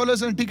casting that fellow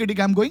is saying, ठीक,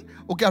 I'm going.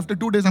 Okay, after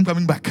 2 days I'm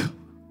coming back.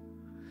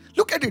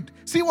 Look at it.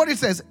 See what it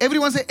says.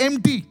 Everyone say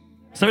empty.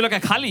 सभी लोग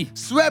खाली,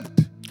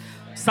 Swept.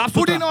 साफ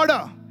Put in सुथरा,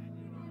 order.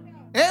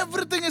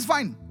 Everything is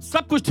fine.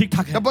 सब कुछ ठीक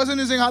ठाक है. The person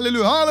is saying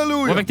hallelujah, वो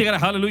hallelujah. व्यक्ति कह रहा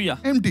है हालेलुया,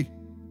 Empty.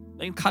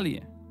 लेकिन खाली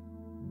है.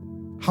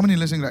 How many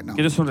listening right now?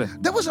 कितने सुन रहे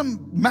हैं? There was a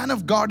man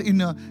of God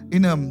in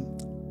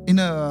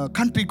a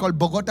country called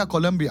Bogota,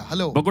 Colombia.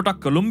 Hello. Bogota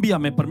Colombia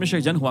में परमेश्वर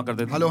के जन हुआ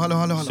करते थे. Hello.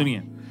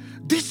 सुनिए,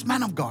 This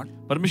man of God,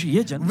 परमेश्वर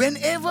ये जन,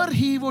 whenever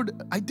he would,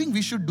 I think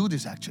we should do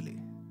this actually.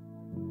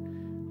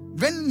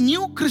 When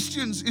new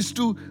Christians is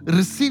to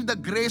receive the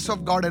grace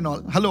of God and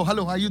all. Hello,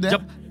 are you there?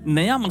 जब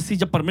नया मसीह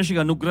जब परमेश्वर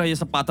का अनुग्रह ये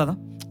सब पाता था,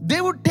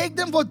 They would take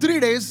them for 3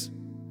 days,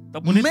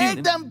 तब उन्हें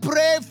make them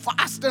pray,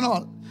 fast and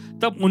all.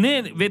 तब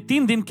उन्हें वे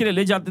 3 दिन के लिए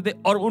ले जाते थे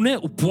और उन्हें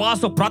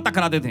उपवास और प्रार्थना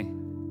कराते थे.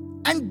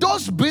 And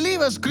those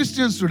believers,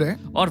 Christians today,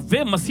 और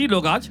वे मसीह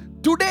लोग आज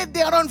today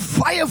they are on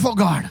fire for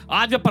God.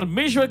 वे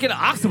परमेश्वर के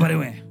आग से भरे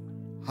हुए हैं.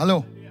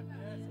 Hello.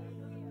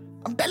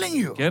 I'm telling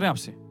you, कह रहे हैं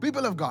आपसे,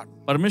 people of God,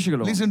 परमेश्वर के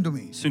लोग, listen to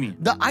me. सुनिए.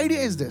 The idea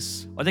is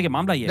this, और देखिए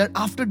मामला ये है, that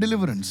after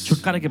deliverance,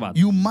 छुटकारे के बाद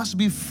you must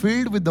be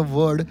filled with the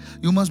word,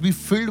 you must be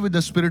filled with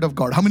the Spirit of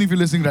God. How many of you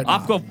listening right now?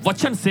 आपको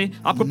वचन से,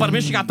 आपको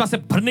परमेश्वर की आत्मा से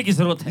भरने की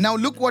जरूरत है. Now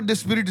look what the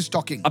Spirit is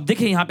talking. अब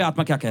देखिए यहाँ पे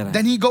आत्मा क्या कह रहा है.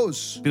 Then he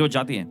goes फिर वो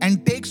जाती है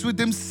and takes with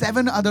him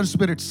 7 other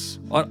spirits.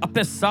 और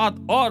अपने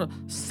साथ और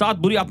 7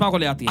 बुरी आत्माओं को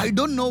ले आती है. I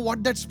don't know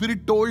what that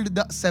Spirit told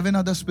the 7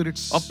 other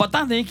spirits. और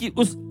पता नहीं कि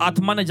उस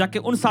आत्मा ने जाके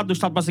उन 7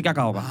 दुष्ट आत्मा से क्या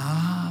कहा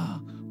होगा.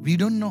 We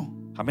don't know.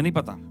 हमें नहीं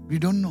पता. We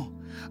don't know.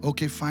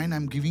 Okay, fine,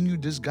 I'm giving you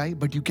this guy,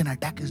 but you can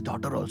attack his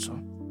daughter also.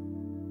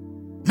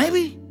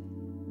 Maybe.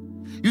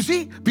 You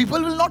see,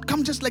 people will not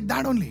come just like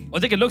that only. और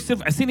देखिए लोग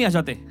सिर्फ ऐसे नहीं आ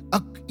जाते.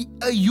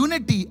 A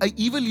unity, a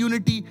evil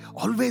unity,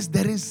 always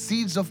there is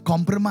seeds of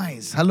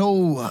compromise. Hello.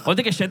 और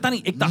देखिए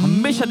शैतानी एकता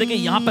हमेशा देखिए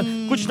यहाँ पर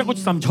कुछ ना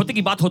कुछ समझौते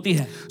की बात होती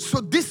है.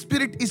 So this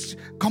spirit is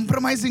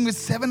compromising with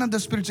 7 other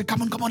spirits. Say,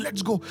 come on,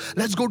 let's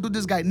go to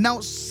this guy. Now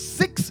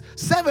 6,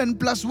 7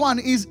 plus 1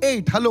 is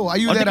 8. Hello, are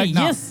you there right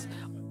now? Yes.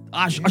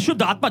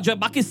 अशुद्ध आत्मा जो है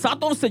बाकी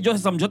 7 से जो है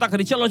समझौता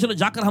करी, चलो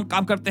जाकर हम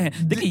काम करते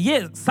हैं. देखिए ये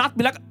 7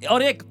 मिला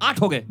और 1 8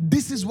 हो गए.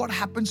 This is what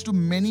happens to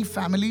many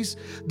families.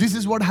 This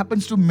is what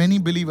happens to many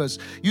believers.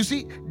 You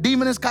see,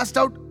 demon is cast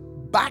out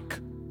back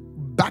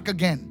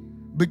again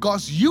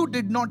because you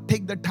did not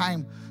take the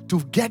time to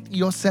get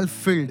yourself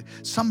filled.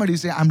 Somebody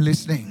say, I'm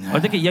listening. और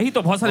देखिए यही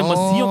तो बहुत सारे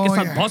मसीहियों के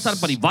साथ, बहुत सारे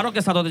परिवारों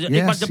के साथ होता है.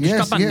 एक बार जब दुष्ट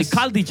आत्मा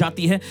निकाल दी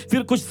जाती है,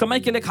 फिर कुछ समय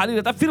के लिए खाली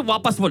रहता है, फिर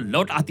वापस वो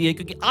लौट आती है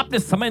क्योंकि आपने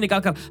समय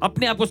निकालकर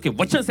अपने आप को उसके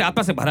वचन से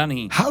आत्मा से भरा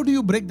नहीं. How do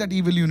you break that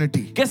evil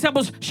unity? कैसे आप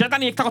उस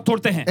शैतानी एकता को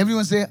तोड़ते हैं?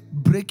 Everyone say,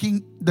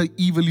 breaking the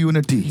evil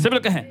unity. सब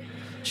लोग कहें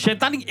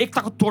शैतानी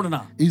एकता को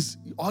तोड़ना is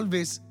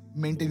always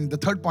maintaining. The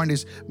third point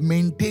is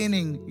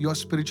maintaining your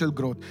spiritual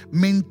growth,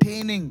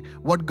 maintaining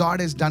what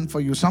God has done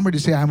for you. Somebody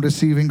say, I am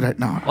receiving right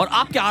now. और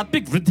आपके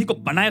आत्मिक वृद्धि को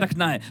बनाए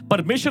रखना है.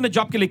 परमेश्वर ने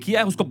जो आपके लिए किया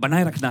है उसको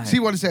बनाए रखना है. See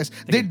what it says.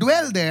 They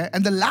dwell there,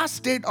 and the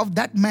last state of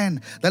that man,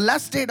 the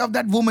last state of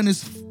that woman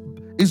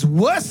is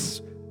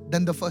worse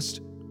than the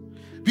first.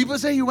 People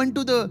say, you went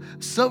to the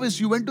service,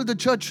 you went to the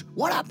church.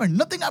 What happened?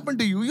 Nothing happened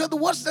to you. You're the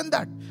worse than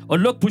that. और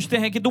लोग पूछते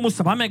हैं कि तुम उस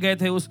सभा में गए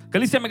थे, उस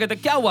कलीसिया में गए थे,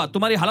 क्या हुआ?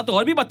 तुम्हारी हालत तो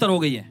और भी बदतर हो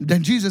गई है.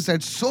 Then Jesus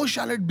said, so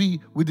shall it be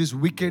with this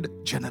wicked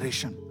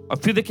generation. और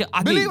फिर देखिए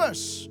आगे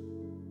Believers,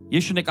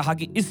 यीशु ने कहा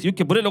कि इस युग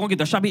के बुरे लोगों की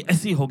दशा भी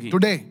ऐसी होगी.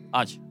 today,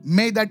 आज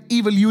may that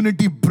evil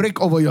unity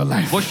break over your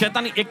life. वो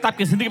शैतानी एकता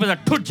आपकी जिंदगी में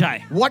टूट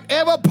जाए.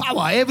 Whatever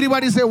power,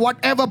 everybody say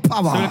whatever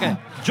power.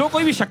 जो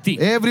कोई भी शक्ति.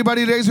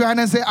 Everybody raise your hand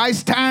and say, I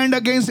stand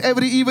against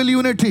every evil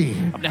unity.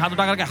 अपने हाथ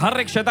उठा करके हर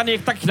एक शैतानी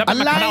एकता के खिलाफ मैं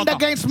खड़ा Aligned होता हूं.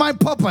 against my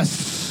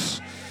purpose.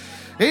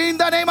 In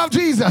the name of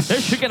Jesus.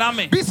 यीशु के नाम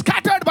में Be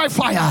scattered by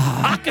fire.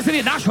 आग के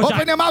जरिए नाश हो Open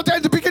जाए. your mouth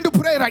and begin to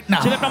pray right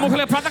now. चलिए अपना मुंह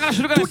खोले प्रार्थना करना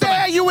शुरू करें.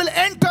 Today you will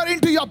enter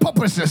into your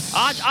purposes.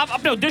 आज आप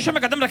अपने उद्देश्यों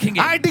में कदम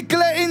रखेंगे. I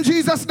declare in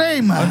Jesus'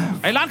 name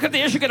ऐलान करते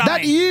हैं यीशु के नाम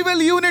that में.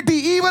 evil unity,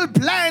 evil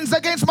plans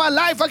against my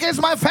life,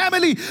 against my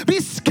family, be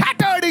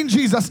scattered in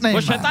Jesus' name.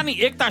 वो शैतानी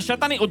एकता,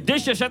 शैतानी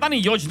उद्देश्य, शैतानी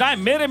योजनाएं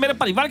मेरे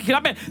परिवार के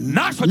खिलाफ में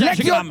नाश हो जाए.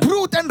 Let your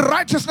truth and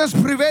righteousness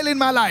prevail in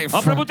my life.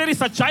 और प्रभु तेरी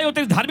सच्चाई और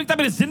तेरी धार्मिकता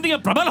मेरी जिंदगी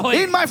में प्रबल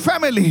होए. In my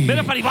family.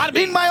 मेरे परिवार में.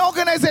 In my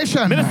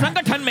organization. मेरे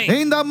संगठन में.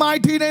 In the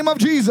mighty name of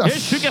Jesus.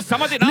 यीशु के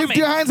समर्थी नाम में. Lift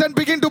your hands and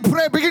begin to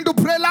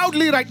pray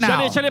loudly right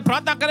now. चलिए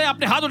प्रार्थना करें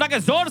अपने हाथ उठा के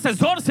जोर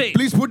से.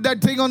 Please put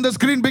that thing on the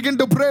screen. Begin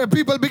to pray.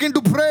 People begin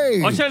to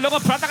pray. और चलिए लोगों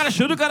प्रार्थना करना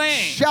शुरू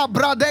करें.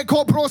 Shabra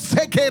देखो pro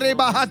sekere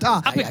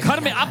bahata. आपके घर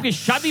में, आपकी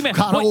शादी में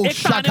वो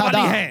एकता आने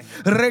वाली है.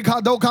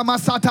 Rekado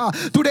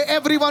kamasata. Today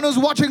everyone who's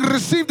watching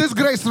receive this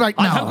grace right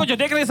और now. हमको जो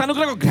देख रहे हैं इस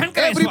अनुग्रह को ग्रहण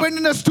करें. Everybody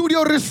in the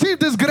studio receive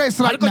this grace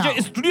right हमको now.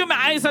 जो स्टूडियो में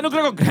आए इस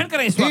अनुग्रह को ग्रहण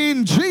करें इस वक्त.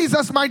 In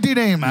Jesus' mighty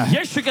name.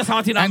 यीशु के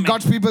सामर्थी नाम And में.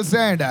 God's people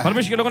said,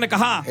 परमेश्वर के लोगों ने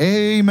कहा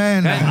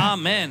Amen.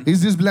 Amen.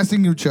 Is this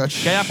blessing you,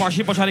 church? क्या आप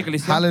आशीष पहुंचाने के लिए?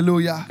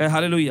 Hallelujah.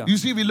 Hallelujah. You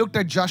see, we looked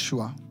at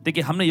Joshua.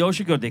 देखिए हमने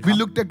यहोशू की ओर देखा. We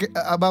looked at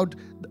about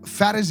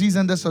Pharisees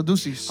and the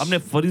Sadducees. हमने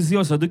फरीसी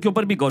और सदूकियों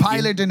पर भी गौर किया.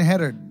 Pilate and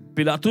Herod.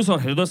 पिलातुस और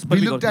हेरोदेस पर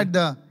We भी गौर looked किया. at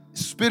the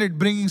spirit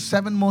bringing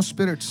 7 more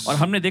spirits. और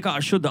हमने देखा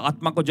अशुद्ध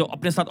आत्मा को जो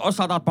अपने साथ और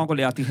 7 आत्माओं को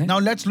ले आती है. Now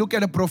let's look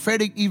at a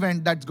prophetic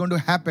event that's going to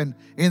happen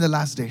in the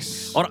last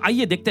days. और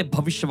आइए देखते हैं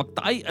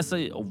भविष्यवक्ताई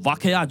ऐसे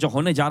वाकया जो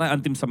होने जा रहा है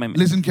अंतिम समय में.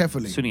 Listen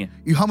carefully. सुनिए.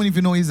 How many of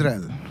you know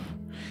Israel?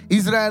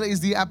 Israel is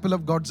the apple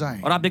of God's eye.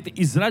 और आप देखते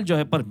हैं इज़राइल जो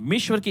है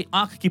परमेश्वर की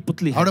आंख की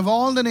पुतली है. Out of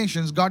all the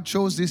nations, God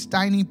chose this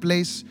tiny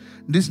place,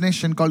 this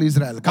nation called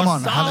Israel. Come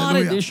on, सारे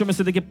hallelujah. देशों में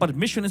से देखिए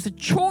परमेश्वर ने से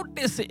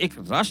छोटे से एक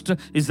राष्ट्र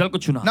इज़राइल को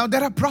चुना. Now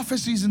there are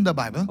prophecies in the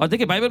Bible. और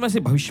देखिए बाइबल में से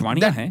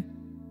भविष्यवाणियां हैं.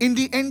 In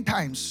the end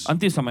times,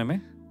 अंतिम समय में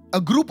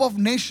a group of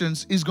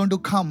nations is going to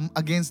come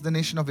against the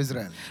nation of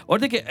Israel. और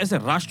देखिए ऐसे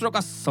राष्ट्रों का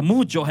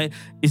समूह जो है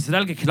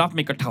इज़राइल के खिलाफ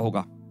में इकट्ठा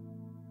होगा.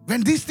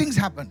 When these things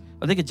happen,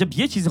 और देखिए जब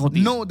ये चीजें होती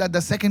हैं, know that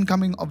the second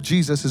coming of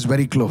Jesus is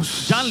very close.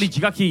 जान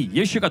लीजिएगा कि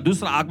यीशु का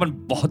दूसरा आगमन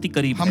बहुत ही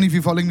करीब How है. many of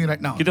you following me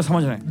right now? कितने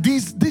समझ रहे हैं?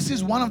 This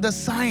is one of the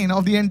sign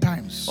of the end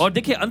times. और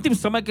देखिए अंतिम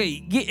समय का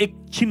ये एक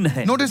चिन्ह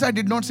है. Notice I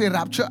did not say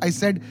rapture, I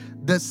said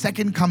the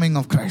second coming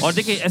of Christ. और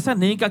देखिए ऐसा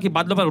नहीं कहा कि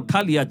बादलों पर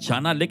उठा लिया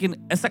जाना, लेकिन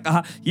ऐसा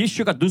कहा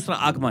यीशु का दूसरा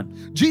आगमन.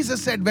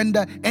 Jesus said when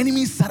the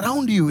enemies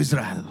surround you,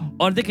 Israel.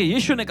 और देखिए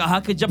यीशु ने कहा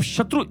कि जब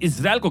शत्रु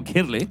इज़राइल को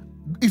घेर ले.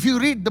 If you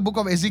read the book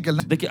of Ezekiel,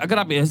 देखिए अगर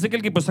आप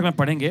एजेकियल की पुस्तक में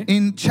पढ़ेंगे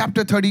in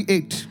chapter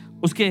 38,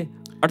 उसके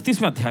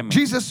 38वें अध्याय में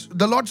Jesus,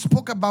 the Lord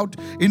spoke about,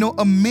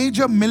 a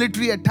major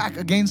military attack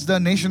against the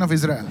nation of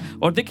Israel.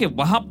 और देखिए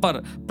वहां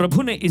पर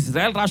प्रभु ने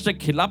इज़राइल राष्ट्र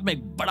के खिलाफ में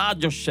एक बड़ा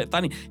जो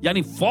शैतानी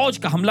यानी फौज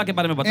का हमला के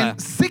बारे में बताया.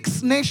 And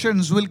 6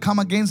 nations will come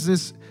against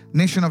this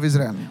nation of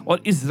Israel.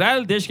 और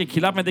इज़राइल देश के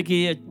खिलाफ में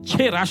देखिए ये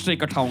 6 राष्ट्र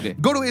इकट्ठा होंगे.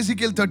 Go to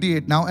Ezekiel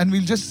 38 now and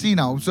we'll just see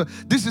now. So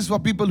this is for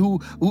people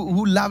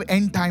who love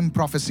end time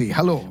prophecy.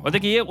 Hello. और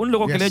देखिए ये उन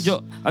लोगों के लिए Yes. जो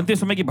अंतिम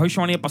समय की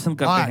भविष्यवाणी पसंद All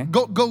करते right,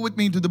 हैं. go with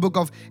me to the book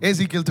of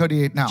Ezekiel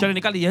 38 now. चलिए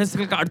निकालिए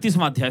एजेकियल का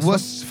 38वां अध्याय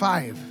Verse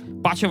 5.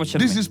 5वें वचन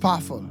This में. is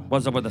powerful.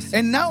 बहुत जबरदस्त.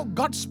 And now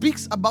God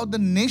speaks about the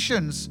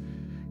nations.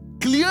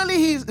 Clearly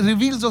He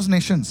reveals those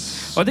nations.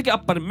 और देखिए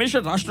अब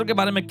परमेश्वर राष्ट्रों के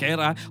बारे में कह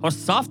रहा है और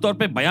साफ तौर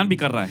पे बयान भी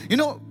कर रहा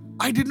है.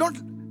 I did not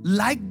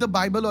like the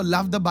Bible or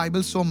love the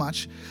Bible so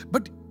much,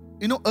 but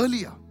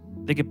earlier,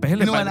 देखिए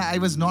पहले when I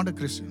was not a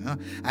Christian,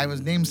 I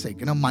was namesake,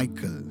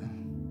 Michael.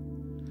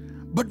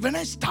 But when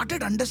I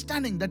started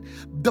understanding that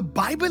the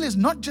Bible is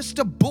not just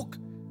a book,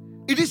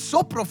 it is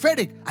so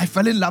prophetic, I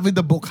fell in love with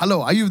the book.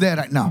 Hello, are you there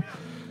right now?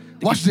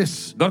 Watch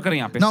this. गौर करें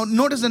यहाँ पे. Now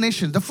notice the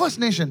nation. The first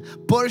nation,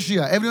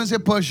 Persia. Everyone say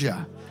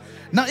Persia.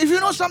 Now if you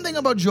know something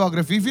about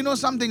geography, if you know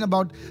something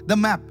about the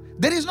map,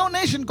 there is no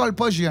nation called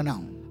Persia now.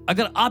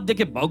 अगर आप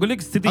देखें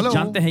भौगोलिक स्थिति Hello?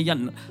 जानते हैं या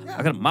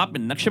अगर map में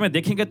नक्शे में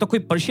देखेंगे तो कोई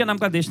पर्शिया नाम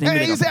का देश नहीं And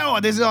you मिलेगा. say, oh,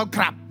 this is all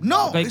crap.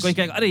 No. कोई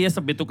कहेगा अरे ये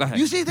सब बेतुका है.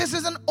 You see, this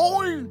is an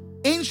old,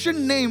 ancient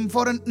name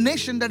for a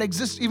nation that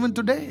exists even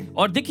today.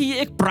 और देखिए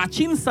ये एक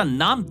प्राचीन सा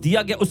नाम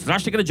दिया गया उस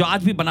राष्ट्र के लिए जो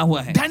आज भी बना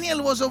हुआ है.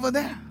 Daniel was over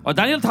there. और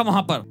दानियल था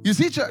वहां पर. You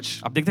see,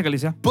 church? आप देखते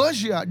कलीसिया.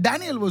 Persia,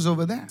 Daniel was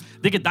over there.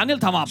 देखिए दानियल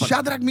था वहां पर.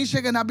 Shadrach,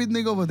 Meshach, and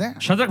Abednego over there.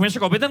 Shadrach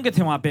Meshach अबेदन के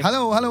थे वहां पे.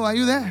 Hello, are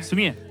you there?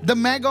 सुनिए. The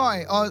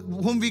Magi, or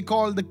whom we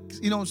call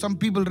some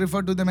people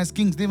refer to them as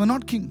kings. They were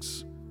not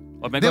kings.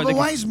 और मैं They were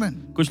देखिए wise men.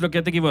 कुछ लोग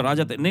कहते हैं कि वो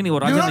राजा थे. नहीं वो They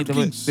were राजा नहीं not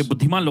थे. kings. वे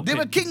बुद्धिमान लोग They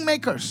were थे. king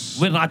makers.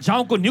 वे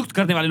राजाओं को नियुक्त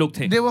करने वाले लोग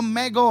थे. They were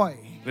Magi.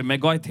 वे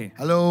मेगॉय थे.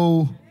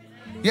 Hello.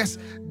 Yes,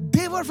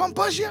 they were from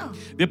Persia.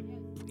 वे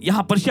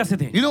यहाँ पर्शिया से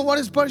थे. You know what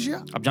is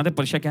Persia? आप जानते हैं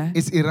पर्शिया क्या है?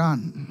 It's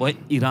Iran. वो है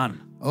Iran.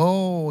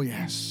 Oh,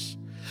 yes.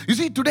 You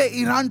see, today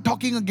Iran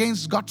talking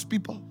against God's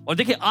people. और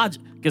देखिए आज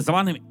के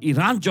जमाने में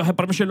ईरान जो है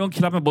परमेश्वर लोगों के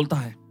खिलाफ में बोलता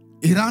है.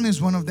 Iran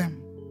is one of them.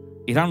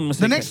 Iran में से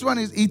The एक next है. one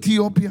is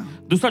Ethiopia.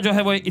 दूसरा जो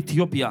है वो है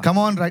Ethiopia. Come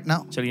on right now.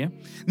 चलिए.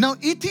 Now,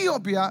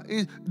 Ethiopia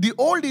is the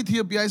old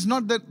Ethiopia is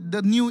not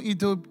the new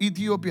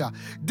Ethiopia.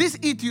 This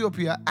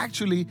Ethiopia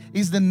actually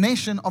is the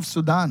nation of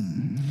Sudan.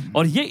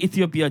 और ये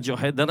इथियोपिया जो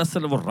है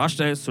दरअसल वो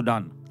राष्ट्र है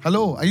Sudan.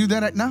 Hello, are you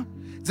there right now?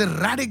 It's a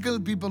radical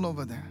people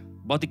over there.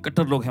 बहुत ही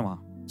कट्टर लोग हैं वहाँ.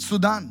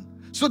 Sudan.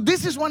 So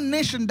this is one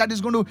nation that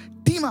is going to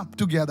team up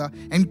together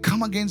and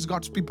come against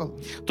God's people.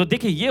 तो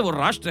देखिए ये वो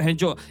राष्ट्र हैं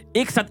जो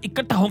एक साथ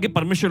इकट्ठा होंगे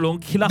परमेश्वर लोगों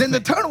के खिलाफ Then the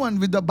में. third one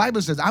with the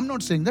Bible says, I'm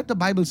not saying that, the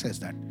Bible says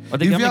that. और If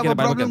देखिए you हमने have क्या a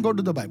बाइबल problem, कहता go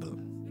to the Bible.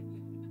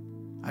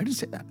 I didn't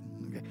say that.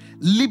 Okay.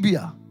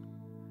 Libya.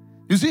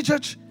 You see,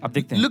 church? आप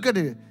देखते हैं. Look at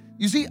it.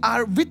 You see,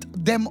 are with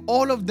them,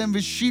 all of them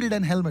with shield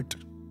and helmet.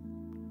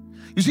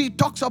 You see, it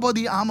talks about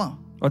the armor.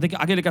 और देखिए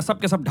आगे लिखा सब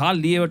के सब ढाल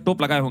लिए और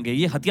टोप लगाए होंगे.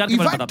 ये हथियार के If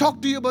बारे I में बताता.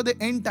 talk to you about the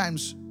end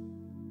times,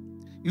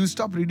 you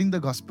stop reading the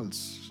Gospels.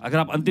 अगर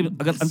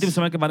अंतिम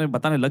समय के बारे में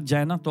बताने लग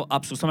जाए ना तो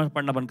आप सुसमाचार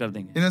पढ़ना बंद कर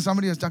देंगे.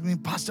 Somebody was talking to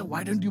me, Pastor,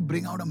 why don't you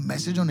bring out a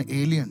message on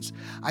aliens?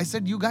 I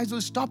said, you guys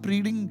will stop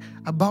reading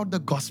about the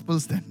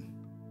Gospels then.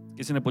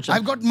 किसी ने पूछा.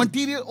 I've got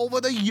material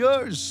over the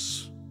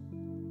years.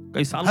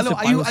 कई सालों Hello, से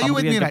are you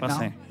with me सामग्री right आपके पास now?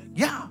 है.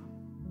 Yeah.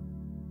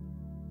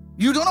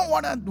 You don't know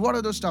what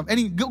are those stuff.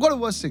 Go to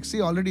verse 6.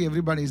 See, already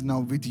everybody is now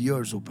with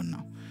ears open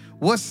now.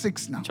 Verse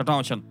 6 now. छठा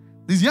वचन.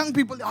 These young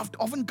people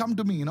often come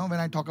to me, when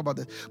I talk about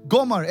this.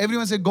 Gomer.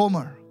 Everyone say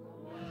Gomer.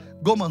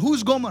 Gomer.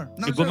 Who's Gomer?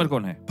 No, ये गोमर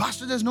कौन है?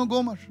 Pastor, there's no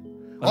Gomer.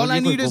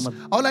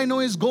 ये All I know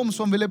is Gomes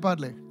from Ville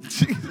Parle.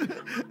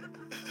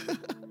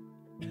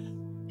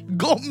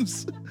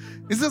 Gomes.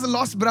 Is this a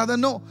lost brother?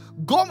 No.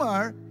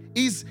 Gomer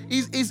is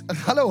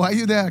hello, are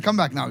you there? Come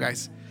back now,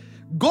 guys.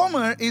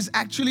 Gomer is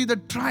actually the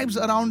tribes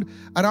around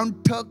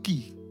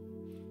Turkey.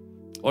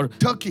 और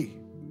Turkey.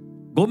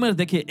 Gomer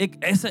देखिए एक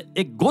ऐसा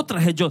एक गोत्र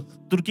है जो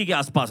तुर्की के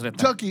आसपास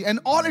रहता है. Turkey and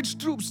all its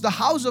troops, the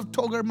house of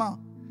Togarmah,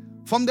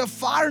 from the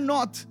far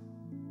north.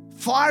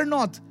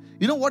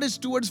 You know what is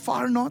towards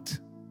far north?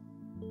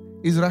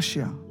 Is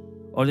Russia.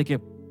 और देखिए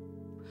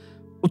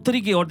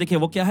उत्तरी की ओर देखिए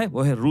वो क्या है?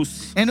 वो है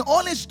रूस. And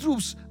all its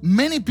troops,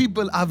 many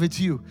people are with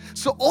you.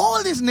 So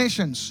all these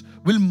nations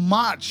will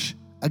march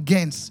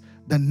against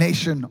the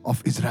nation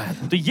of Israel.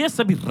 तो ये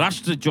सभी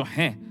राष्ट्र जो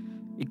हैं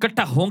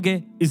इकट्ठा होंगे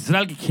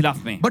इजराइल के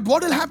खिलाफ में. But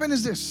what will happen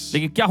is this.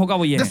 लेकिन क्या होगा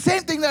वो ये The है.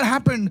 same thing that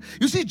happened.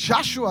 You see,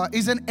 Joshua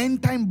is an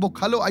end time book.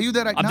 Hello, are you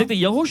there right अब now? देखते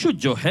यहोशू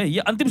जो है ये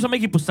अंतिम समय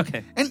की पुस्तक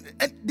है. And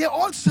they're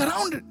all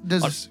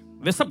surrounded. और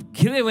वे सब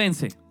घिरे हुए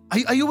इनसे.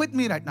 Are you with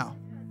me right now?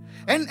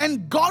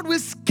 And God will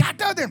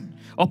scatter them.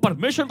 और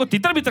परमेश्वर को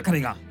तितर बितर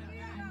करेगा.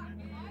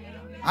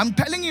 I'm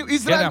telling you,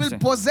 Israel will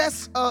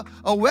possess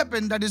a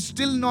weapon that is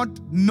still not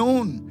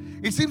known.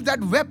 It seems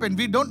that weapon,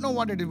 we don't know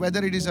what it is,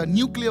 whether it is a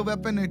nuclear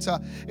weapon, it's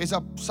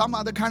some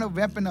other kind of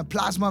weapon, a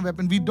plasma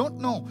weapon. We don't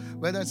know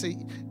whether it's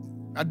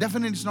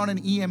definitely it's not an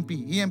EMP.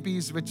 EMP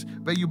is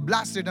where you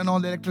blast it and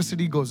all the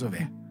electricity goes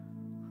away.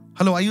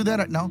 Hello, are you there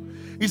right now?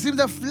 It seems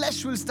the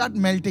flesh will start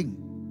melting.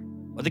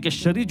 और देखिए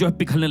शरीर जो है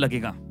पिघलने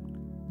लगेगा.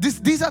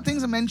 These are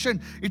things mentioned.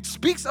 It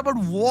speaks about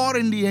war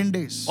in the end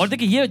days. और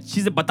देखिए ये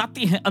चीजें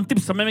बताती हैं अंतिम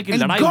समय में की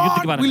And लड़ाई और युद्ध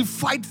के God बारे will में.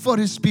 fight for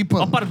His people.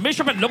 और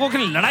परमेश्वर में लोगों के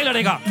लिए लड़ाई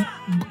लड़ेगा.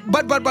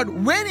 But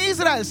when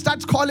Israel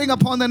starts calling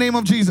upon the name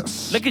of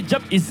Jesus, लेकिन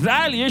जब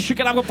इजराइल यीशु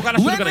के नाम को पुकारना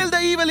शुरू when will करेगा.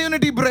 the evil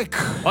unity break?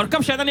 और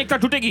कब शैतानी एकता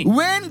टूटेगी?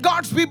 When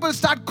God's people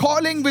start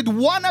calling with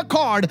one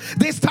accord,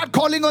 they start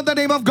calling on the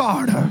name of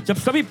God. जब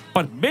सभी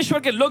परमेश्वर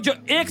के लोग जो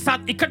एक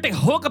साथ इकट्ठे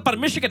होकर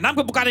परमेश्वर के नाम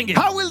को पुकारेंगे.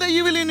 How will the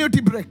evil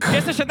unity break?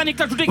 कैसे शैतानी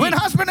एकता टूटेगी? When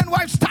husband and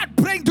wife start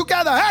praying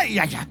together. Hey,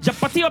 जब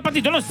पति और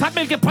पति दोनों साथ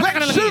मिलकर प्रार्थना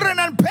करने when लगेंगे. children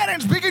and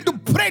parents begin to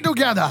pray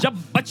together. जब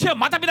बच्चे और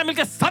माता पिता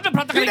मिलकर साथ में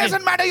प्रार्थना It करेंगे.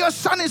 doesn't matter your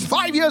son is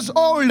 5 years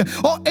old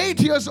or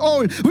 8 years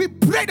old. We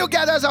pray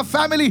together as a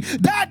family.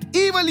 That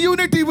evil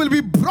unity will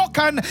be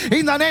broken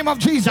in the name of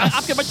Jesus.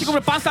 आपके बच्चे को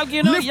 5 साल की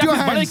हो Lift या your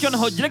फिर बड़े hands. क्यों न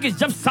हो, लेकिन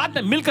जब साथ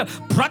में मिलकर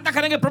प्रार्थना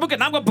करेंगे प्रभु के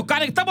नाम को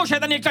पुकारेंगे तब वो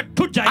शैतानी एकता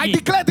टूट I जाएगी.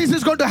 declare this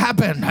is going to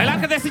happen.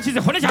 ऐलान करते ऐसी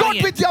चीजें होने जा Go रही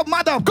हैं. with your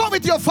mother. Go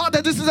with your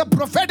father. This is a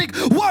prophetic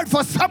word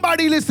for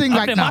somebody listening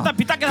right अपने now. माता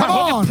पिता के Come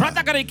साथ होकर on.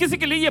 प्रार्थना करें. किसी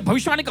के लिए ये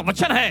भविष्यवाणी का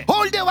वचन है.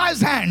 Hold your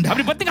wife's hand.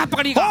 अपनी पत्नी का हाथ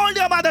पकड़िएगा. Hold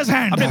your mother's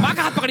hand. अपने माँ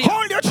का हाथ पकड़िए.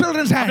 Hold your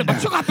children's hand. अपने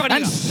बच्चों का हाथ पकड़िएगा.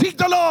 And seek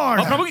the Lord.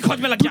 और प्रभु की खोज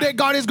में लग Today जाए.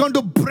 God is going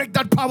to break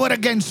that power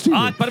against you.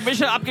 आज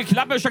परमेश्वर आपके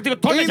खिलाफ में उस शक्ति को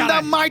तोड़ने In जा रहा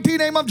the है. mighty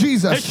name of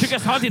Jesus. यीशु के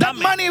सामर्थी That नाम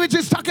में. money which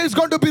is stuck is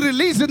going to be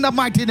released in the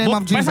mighty name वो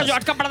of Jesus. पैसा जो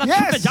अटका पड़ा था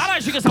छूटने Yes. जा रहा है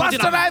यीशु के सामर्थी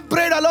Pastor, नाम में. I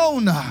prayed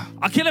alone.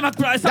 अकेले मत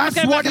ऐसा मत That's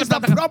करें. what is the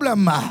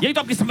problem. यही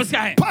तो आपकी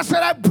समस्या है. Pastor,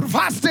 I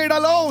fasted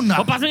alone.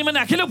 वो पास में मैंने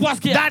अकेले उपवास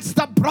किया. That's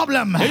the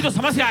problem. यही तो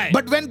समस्या है.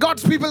 But when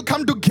God's people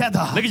come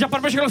together, लेकिन जब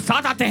परमेश्वर के लोग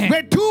साथ आते हैं,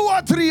 where 2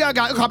 or 3 are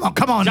gathered,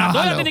 come on now. जहाँ 2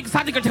 या Hello. 3 एक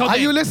साथ इकट्ठे होते Are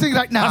हैं. you listening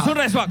right now? हाँ, सुन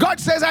रहे हैं इस वक्त. God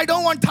says, I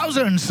don't want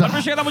thousands.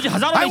 परमेश्वर कहता मुझे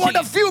हजारों I नहीं want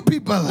a चाहिए. few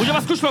people मुझे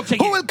बस कुछ लोग who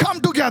चाहिए will come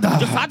together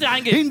जो साथ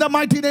आएंगे. in the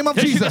mighty name of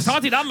यीशु के Jesus.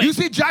 सामर्थी नाम में. You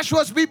see,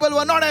 Joshua's people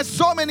were not as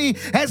so many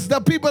as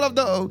the people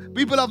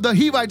of the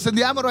Hivites and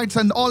the Amorites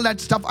and all that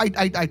stuff.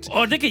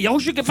 और देखिए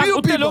यहोशू के पास Few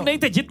उतने people. लोग नहीं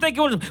थे जितने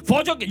कि उन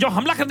फौजों जो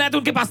हमला करने आए थे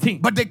उनके पास थी.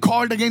 But they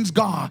called against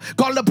God,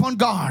 called upon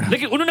God.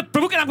 लेकिन उन्होंने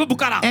प्रभु के नाम को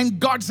पुकारा. And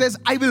God says,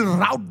 I will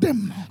rout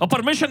them और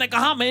परमेश्वर ने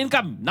कहा मैं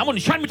इनका नामो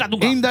निशान मिटा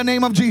दूंगा. in the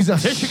name of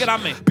Jesus. यीशु के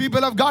नाम में.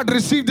 People of God,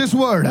 receive this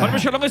word.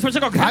 परमेश्वर लोगों इस वचन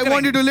को I ग्रहण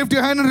want करें. you to lift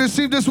your hand and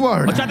receive this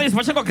word. और चाहते हैं इस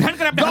वचन को ग्रहण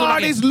करें अपने हाथों में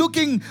God लाके. is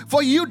looking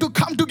for you to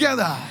come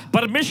together.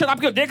 परमेश्वर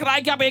आपको देख रहा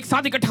है कि आप एक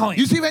साथ इकट्ठा हों.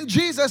 You see, when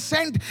Jesus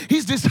sent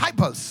his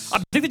disciples,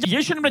 अब देखिए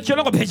यीशु ने अपने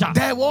चेलों को भेजा.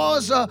 there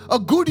was a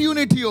good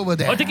unity over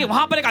there. और देखिए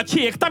वहां पर एक अच्छी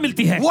एकता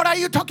मिलती है. What are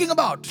you talking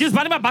about? किस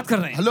बारे में आप बात कर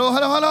रहे हैं? Hello,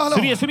 hello, hello, hello.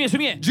 सुनिए सुनिए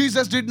सुनिए.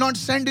 Jesus did not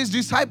send his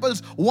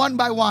disciples one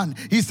by one.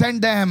 He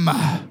sent them.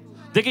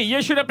 देखिए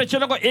यीशु ने अपने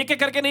चेलों को एक एक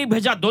करके नहीं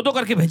भेजा, 2-2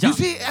 करके भेजा. You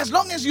see, as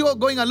long as you are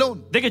going alone,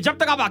 देखिए जब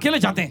तक आप अकेले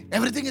जाते हैं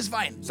everything is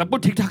fine. सब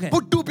कुछ ठीक ठाक है.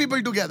 Put 2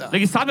 people together.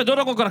 लेकिन साथ में 2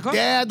 लोगों को रखो.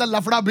 There the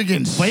lafda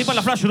begins. वहीं पर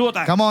लफड़ा शुरू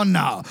होता है. Come on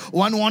now.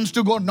 One wants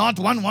to go north,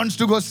 one wants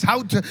to go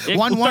south, एक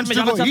one उत्तर wants में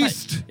to जाना go चाहता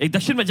east. है, एक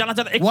दक्षिण में जाना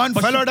चाहता है, एक One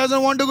Paschim. fellow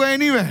doesn't want to go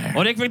anywhere.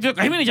 और एक व्यक्ति तो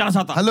कहीं भी नहीं जाना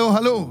चाहता. Hello,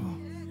 hello.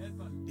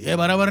 ये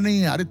बराबर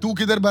नहीं है. अरे तू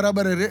किधर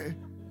बराबर है रे?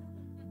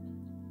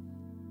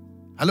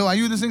 Hello, are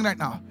you listening right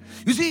now?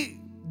 You see,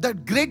 the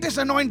greatest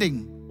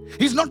anointing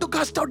is not to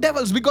cast out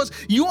devils because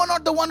you are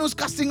not the one who's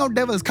casting out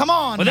devils. Come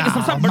on. और देखिए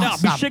सबसे now, बड़ा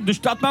master. अभिषेक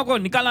दुष्टात्मा को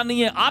निकालना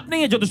नहीं है. आप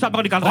नहीं है जो दुष्टात्मा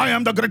को निकाल रहा I है.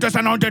 am the greatest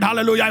anointed.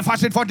 Hallelujah. I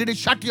fasted 40 days.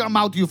 Shut your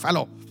mouth, you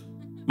fellow.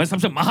 मैं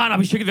सबसे महान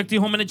अभिषेक व्यक्ति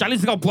हूं. मैंने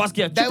 40 का उपवास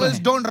किया. चुप Devils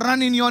रहे. don't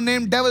run in your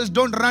name. Devils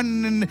don't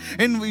run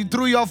in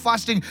through your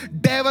fasting.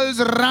 Devils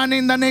run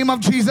in the name of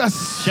Jesus.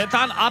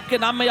 शैतान आपके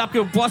नाम में आपके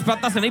उपवास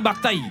प्रार्थना से नहीं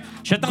भागता ही.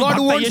 शैतान God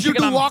भागता है wants यीशु you के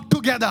to नाम में. walk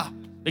together.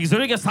 लेकिन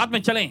जरूरी है साथ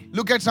में चलें.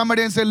 Look at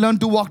somebody and say, learn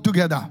to walk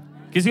together.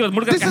 किसी को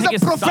मुड़कर This is कहने a के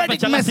साथ में prophetic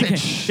चलना message.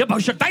 सीखें. ये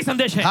भविष्यताई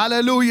संदेश है.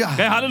 Hallelujah.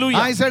 Say hallelujah.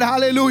 I said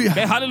hallelujah.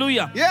 कहे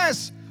हालेलुया.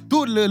 Yes.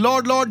 तू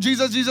लॉर्ड लॉर्ड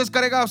जीसस जीसस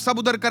करेगा, सब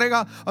उधर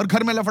करेगा और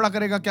घर में लफड़ा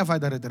करेगा, क्या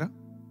फायदा है तेरा?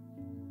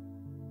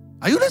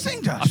 Are you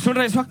listening, Josh? आप सुन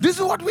रहे हैं इस वक्त? This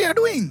is what we are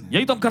doing.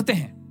 यही तो हम करते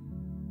हैं.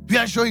 We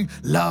are showing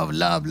love,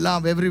 love,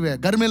 love everywhere.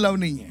 घर में love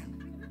नहीं है.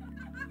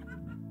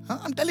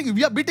 I'm telling you,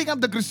 we are beating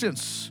up the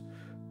Christians.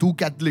 तू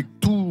कैथलिक,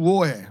 तू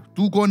वो है,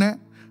 तू कौन है?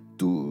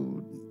 तू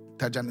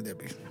जाने दे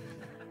अभी.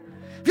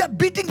 We are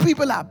beating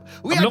people up.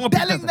 We are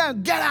telling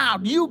them, get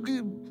out. You,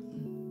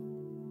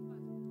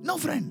 no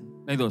friend.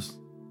 नहीं दोस्त.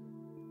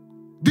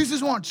 This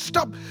is what.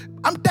 Stop.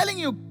 I'm telling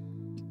you.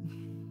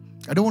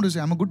 I don't want to say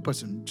I'm a good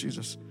person.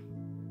 Jesus.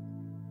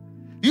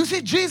 You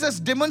see, Jesus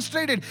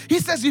demonstrated. He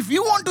says, if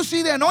you want to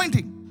see the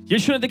anointing,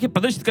 यीशु ने देखिए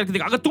प्रदर्शित करके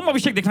देखा, अगर तुम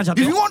अभिषेक देखना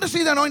चाहते if you हो, want to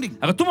see the anointing,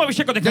 अगर तुम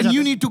अभिषेक को देखना then चाहते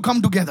you हो, need to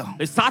come together.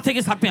 साथ है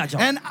के साथ में आ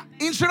जाओ. And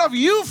instead of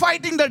you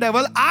fighting the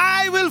devil,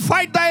 I will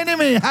fight the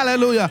enemy.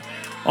 Hallelujah.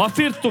 और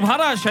फिर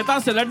तुम्हारा शैतान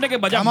से लड़ने के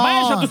बजाय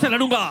मैं शत्रु से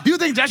लड़ूंगा. You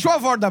think Joshua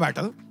fought the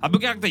battle? अब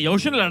क्या कहते हैं,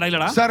 यहोशू ने लड़ाई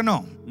लड़ा? Sir,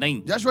 no.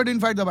 नहीं. Joshua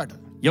didn't fight the battle.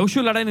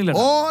 यहोशू लड़ाई नहीं लड़ा.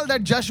 All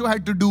that Joshua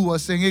had to do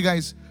was saying, hey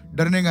guys,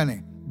 डरने का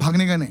नहीं,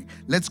 भागने का नहीं.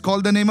 Let's call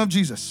the name of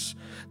Jesus.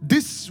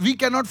 This, we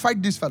cannot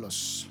fight these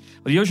fellows.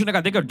 और यहोशू ने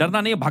कहा, देखो डरना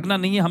नहीं है, भागना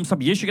नहीं है, हम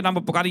सब यीशु के नाम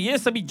पर पुकारें. ये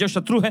सभी जो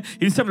शत्रु हैं,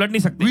 इनसे हम लड़ नहीं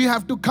सकते. We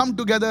have to come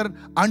together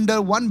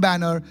under one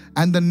banner,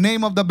 and the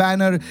name of the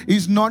banner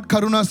is not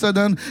Karuna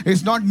Southern,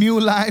 it's not New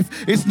Life,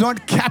 it's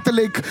not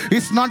Catholic,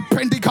 it's not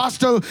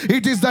Pentecostal,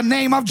 it is the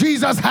name of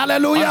Jesus.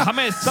 Hallelujah.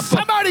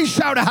 Somebody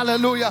shout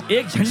hallelujah.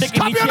 एक झंडे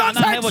के नीचे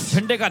आना है, वो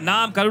झंडे का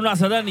नाम करुणा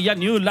सदन या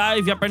न्यू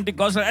लाइफ या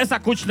पेंटिकॉस्टल ऐसा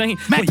कुछ नहीं.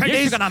 वो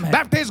यीशु का नाम है.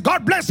 Baptist,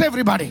 God bless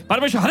everybody.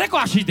 परमेश्वर हर एक को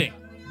आशीष दे.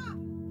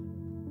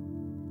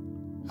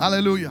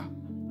 Hallelujah.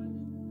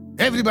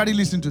 Everybody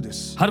listen to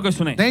this. हर कोई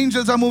सुने. The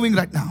angels are moving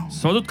right now.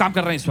 स्वर्गदूत काम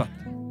कर रहे हैं इस वक्त.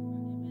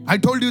 I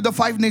told you the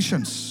 5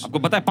 nations. आपको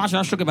पता है 5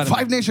 राष्ट्रों के बारे में.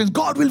 5 nations.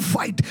 God will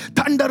fight.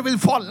 Thunder will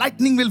fall.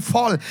 Lightning will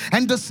fall.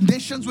 And the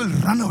nations will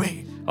run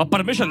away. और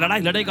परमेश्वर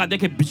लड़ाई लड़ेगा.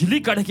 देखे बिजली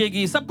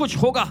कड़केगी, सब कुछ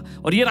होगा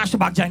और ये राष्ट्र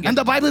भाग जाएंगे. And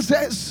the Bible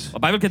says, और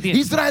बाइबल कहती है,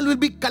 Israel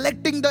will be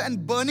collecting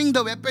and burning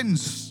the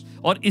weapons.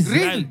 और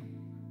इस्राएल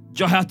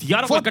जो है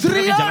हथियारों को इकट्ठा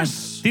करके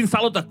जलाएंगे 3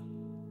 सालों तक.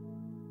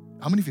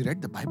 How many of you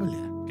read the Bible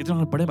here? कितने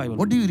ने पढ़े Bible?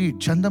 What do you read?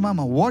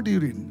 Chandamama, what do you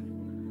read?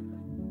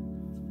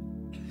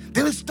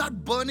 They will start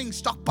burning,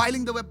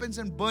 stockpiling the weapons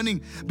and burning.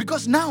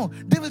 Because now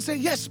they will say,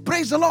 yes,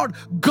 praise the Lord.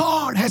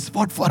 God has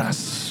fought for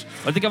us.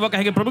 और देखिए वो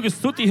कहेंगे प्रभु की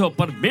स्तुति हो,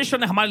 परमेश्वर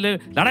ने हमारे लिए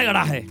लड़ाई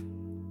लड़ा है.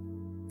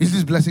 Is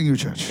this blessing you,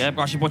 church? क्या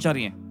आपको आशीष पहुंचा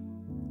रही है?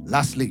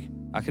 Lastly,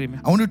 आखिरी में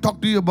I want to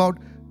talk to you about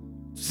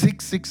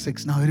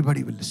 666. Now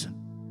everybody will listen.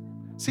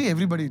 See,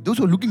 everybody, those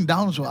who are looking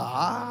down, so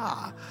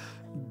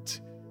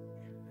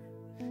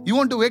you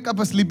want to wake up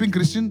a sleeping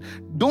Christian?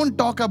 Don't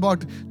talk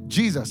about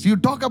Jesus. You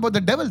talk about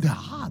the devil.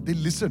 They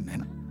listen. You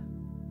know?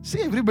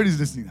 See, everybody's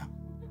listening now.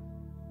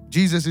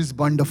 Jesus is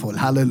wonderful.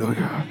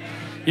 Hallelujah.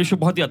 यीशु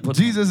बहुत ही अद्भुत.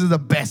 Jesus is the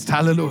best.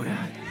 Hallelujah.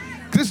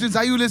 Christians,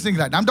 are you listening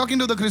right? I'm talking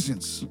to the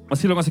Christians.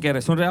 मसीह लोगों से कह रहे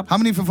हैं, सुन रहे हैं आप? How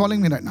many of you are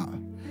following me right now?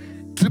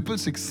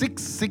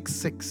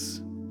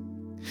 666.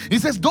 He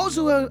says, those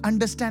who are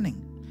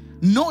understanding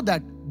know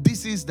that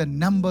this is the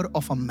number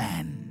of a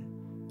man.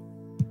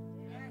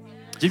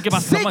 जिनके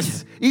पास समझ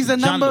 6 is the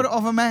number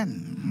of a man.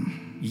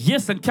 ये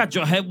संख्या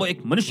जो है वो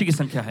एक मनुष्य की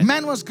संख्या है.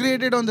 Man was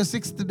created on the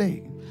 6th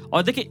day.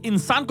 और देखिए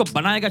इंसान को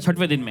बनाएगा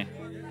 6वें दिन में.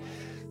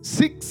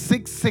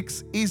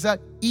 666 is a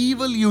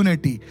evil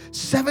unity.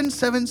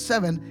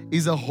 777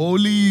 is a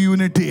holy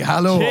unity.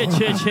 Hello.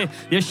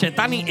 666 ये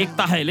शैतानी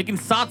एकता है, लेकिन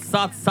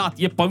 777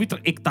 ये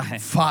पवित्र एकता है.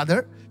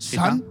 Father,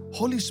 Son,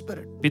 Holy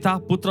Spirit. पिता,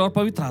 पुत्र और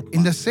पवित्र आत्मा.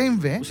 In the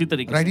same way, उसी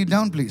तरीके write से. it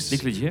down, please.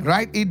 लिख लीजिए.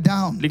 Write it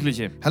down. लिख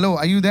लीजिए. Hello,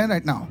 are you there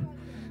right now?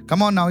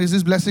 Come on now, is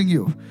this blessing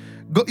you?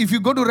 Go, if you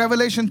go to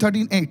Revelation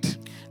 13:8,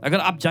 अगर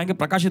आप जाएंगे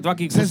प्रकाशित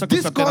वाक्य की says, पुस्तक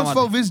this 17 calls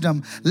for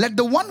wisdom. Let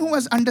the one who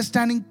has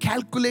understanding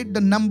calculate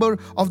the number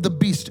of the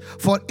beast,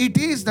 for it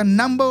is the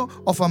number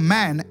of a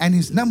man, and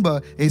his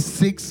number is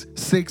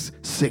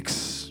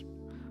 666.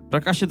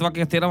 प्रकाशित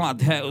वाक्य 13वां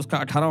अध्याय उसका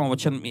 18वां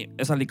वचन में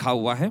ऐसा लिखा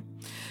हुआ है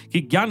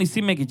कि ज्ञान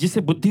इसी में कि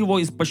जिसे बुद्धि वो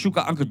इस पशु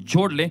का अंक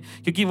जोड़ ले,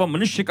 क्योंकि वह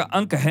मनुष्य का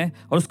अंक है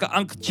और उसका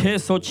अंक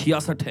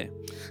 666 है.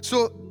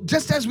 So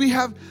just as we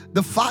have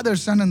the Father,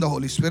 Son, and the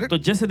Holy Spirit, तो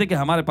जैसे देखिए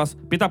हमारे पास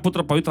पिता,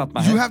 पुत्र, पवित्र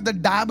आत्मा you है. have the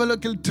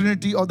diabolical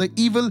trinity or the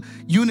evil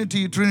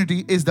unity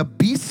trinity is the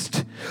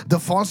beast, the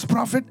false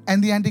prophet,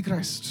 and the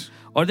antichrist.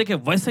 और देखिए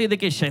वैसे ही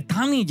देखिए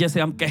शैतानी जैसे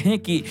हम कहें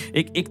कि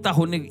एक एकता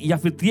होने या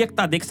फिर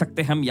त्रिएकता देख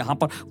सकते हैं हम यहाँ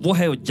पर, वो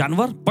है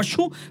जानवर,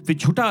 पशु, फिर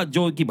झूठा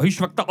जो कि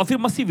भविष्यवक्ता और फिर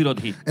मसीह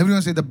विरोधी.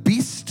 Everyone say the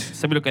beast.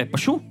 सभी लोग कहे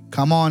पशु.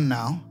 Come on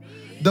now.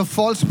 The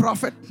false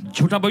prophet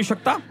झूठा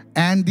भविष्यवक्ता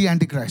and the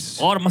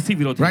antichrist. और मसीह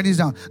विरोधी. Write this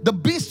down. The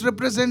beast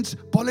represents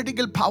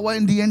political power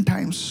in the end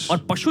times.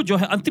 और पशु जो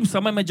है अंतिम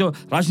समय में जो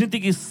राजनीति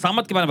की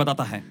सामर्थ के बारे में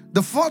बताता है.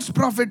 The false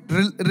prophet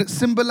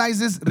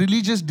symbolizes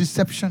religious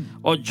deception.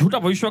 और झूठा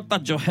भविष्यवक्ता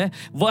जो है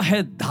वह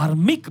है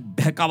धार्मिक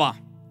बहकावा.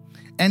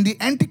 And the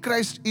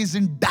Antichrist is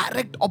in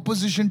direct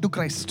opposition to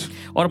Christ.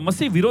 और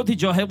मसीह विरोधी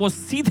जो है वो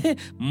सीधे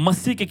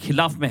मसीह के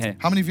खिलाफ में है.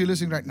 How many of you are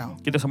listening right now?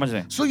 कितने समझ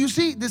रहे हैं? So you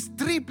see, these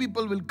three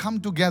people will come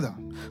together.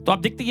 तो आप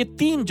देखते हैं ये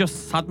तीन जो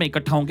साथ में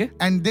इकट्ठा होंगे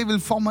And they will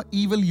form an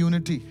evil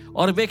unity.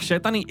 और वे एक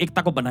शैतानी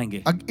एकता को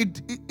बनाएंगे.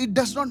 It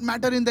does not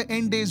matter in the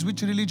end days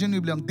which religion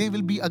you belong. They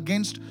will be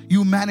against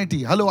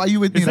humanity. Hello, are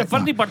you with me इससे right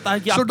फर्क नहीं now? पड़ता है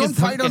कि So आप don't किस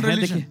fight धर्म on के हैं.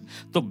 religion.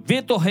 देखिए, तो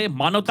वे तो है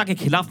मानवता के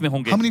खिलाफ में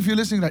होंगे. How many of you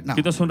are listening right now?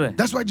 कितने सुन रहे हैं?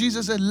 That's why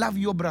Jesus said, love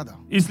your brother.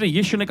 इसलिए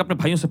यीशु ने अपने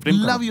भाइयों से प्रेम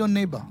Love करो, your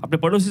neighbor. अपने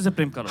पड़ोसी से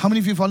प्रेम करो. How many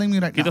of you are following me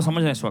right कितने now? समझ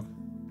रहे हैं इस वक्त?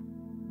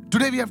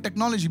 Today we have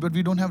technology, but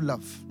we don't have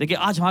love. देखिए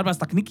आज हमारे पास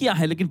तकनीकियां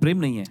हैं लेकिन प्रेम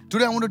नहीं है.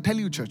 Today I want to tell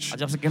you, church.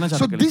 आज आपसे कहना So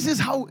चाहता हूं. this is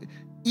how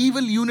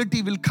evil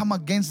unity will come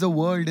against the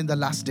world in the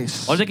last days.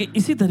 और देखिए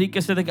इसी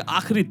तरीके से देखिए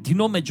आखिरी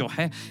दिनों में जो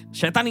है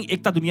शैतानी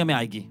एकता दुनिया में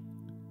आएगी.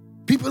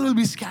 People will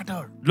be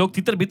scattered. लोग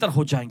तितर बितर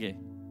हो जाएंगे.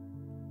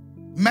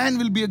 Man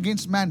will be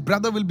against man.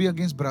 Brother will be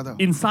against brother.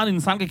 इंसान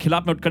इंसान के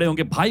खिलाफ में उठ खड़े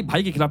होंगे, भाई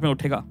भाई के खिलाफ में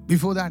उठेगा.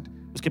 Before that,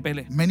 उसके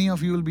पहले many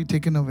of you will be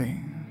taken away.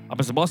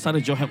 अब ऐसे बहुत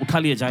सारे जो है उठा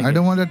लिए I जाएंगे.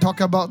 don't want to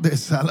talk about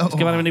this. Hello.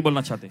 इसके बारे में नहीं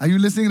बोलना चाहते. Are you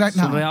listening right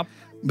सुन रहे हैं now? आप?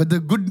 But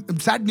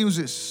the sad news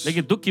is,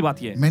 लेकिन दुख की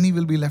बात ये है many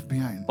will be left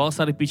behind. बहुत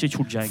सारे पीछे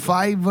छूट जाएंगे.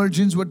 5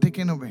 virgins were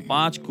taken away.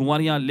 5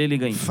 कुंवारियां ले ली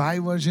गई,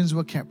 5 virgins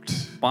were kept.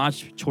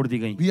 5 छोड़ दी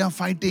गई. We are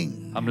fighting.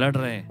 हम लड़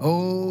रहे हैं.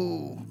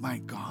 Oh my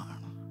God.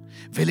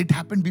 Will it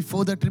happen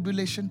before the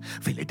tribulation?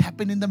 Will it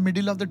happen in the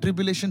middle of the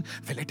tribulation?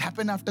 Will it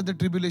happen after the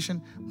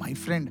tribulation? My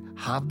friend,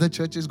 half the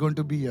church is going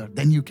to be here.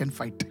 Then you can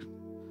fight.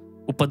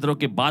 उपद्रव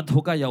के बाद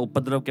होगा या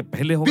उपद्रव के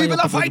पहले होगा या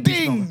People are उपद्रव के बीच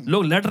में fighting. होगा.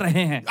 लोग लड़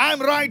रहे हैं.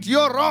 I'm right,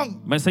 you're wrong.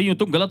 मैं सही हूं,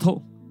 तुम गलत हो.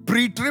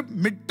 Pre-trib,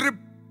 mid-trib,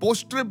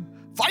 post-trib,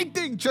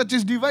 fighting. Church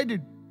is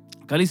divided.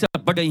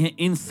 कलीसिया बढ़ गई हैं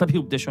इन सभी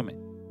उपदेशों में.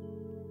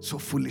 So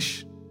foolish.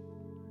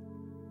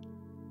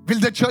 Will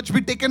the church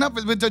be taken up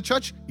with the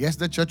church? Yes,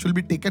 the church will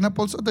be taken up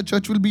also. The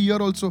church will be here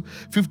also.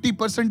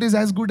 50% is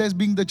as good as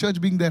being the church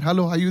being there.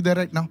 Hello, are you there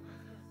right now?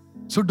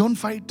 So don't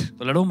fight.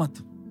 तो लड़ो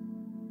मत.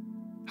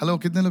 Hello,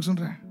 कितने लोग सुन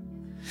रहे हैं?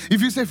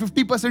 If you say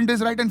 50%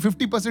 is right and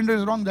 50%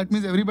 is wrong, that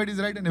means everybody is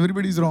right and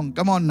everybody is wrong.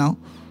 Come on now.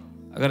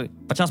 अगर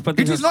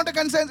It is 50% not a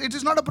consensus. It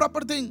is not a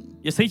proper thing.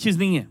 ये सही चीज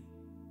नहीं है.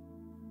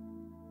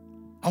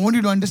 I want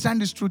you to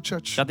understand this truth,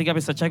 church. चाहते हैं कि आप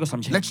इस सच्चाई को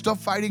समझें. Let's stop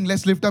fighting.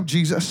 Let's lift up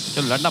Jesus.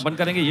 चलो लड़ना बंद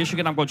करेंगे, यीशु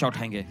के नाम को ऊंचा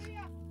उठाएंगे.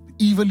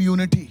 Evil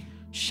unity.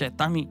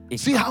 शैतानी एक.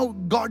 See how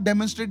God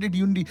demonstrated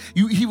unity.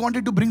 He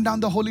wanted to bring down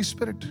the Holy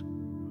Spirit.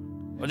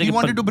 और He देखिए,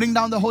 wanted to bring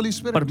down the Holy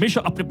Spirit.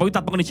 परमेश्वर अपने पवित्र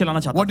आत्मा को नीचे लाना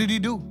चाहता What है. did he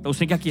do? तो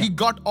उसने क्या किया? He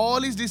got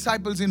all his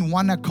disciples in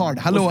one accord.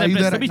 Hello, उसने are you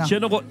अपने there सभी right now?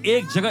 चेलों को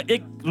एक जगह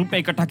एक रूप में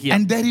इकट्ठा किया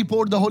And there he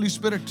poured the Holy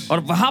Spirit. और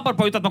वहां पर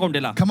पवित्र आत्मा को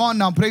डाला. Come on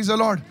now, praise the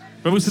Lord.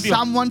 प्रभु स्तुति हो.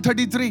 Psalm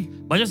 133.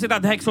 भजन संहिता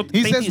अध्याय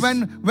He says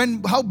 133.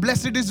 when how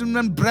blessed it is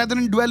when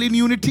brethren dwell in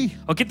unity.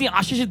 और कितनी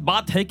आशीषित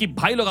बात है कि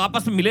भाई लोग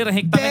आपस में मिले रहे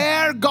एकता में.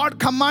 There God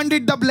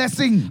commanded the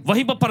blessing.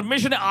 वहीं पर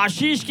परमेश्वर ने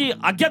आशीष की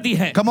आज्ञा दी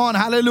है. Come on,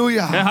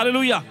 hallelujah.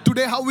 Hallelujah.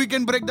 Today how we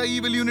can break the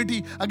evil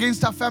unity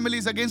against our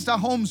families, against our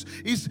homes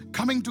is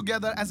coming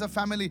together as a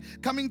family,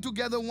 coming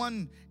together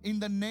one in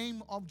the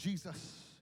name of Jesus.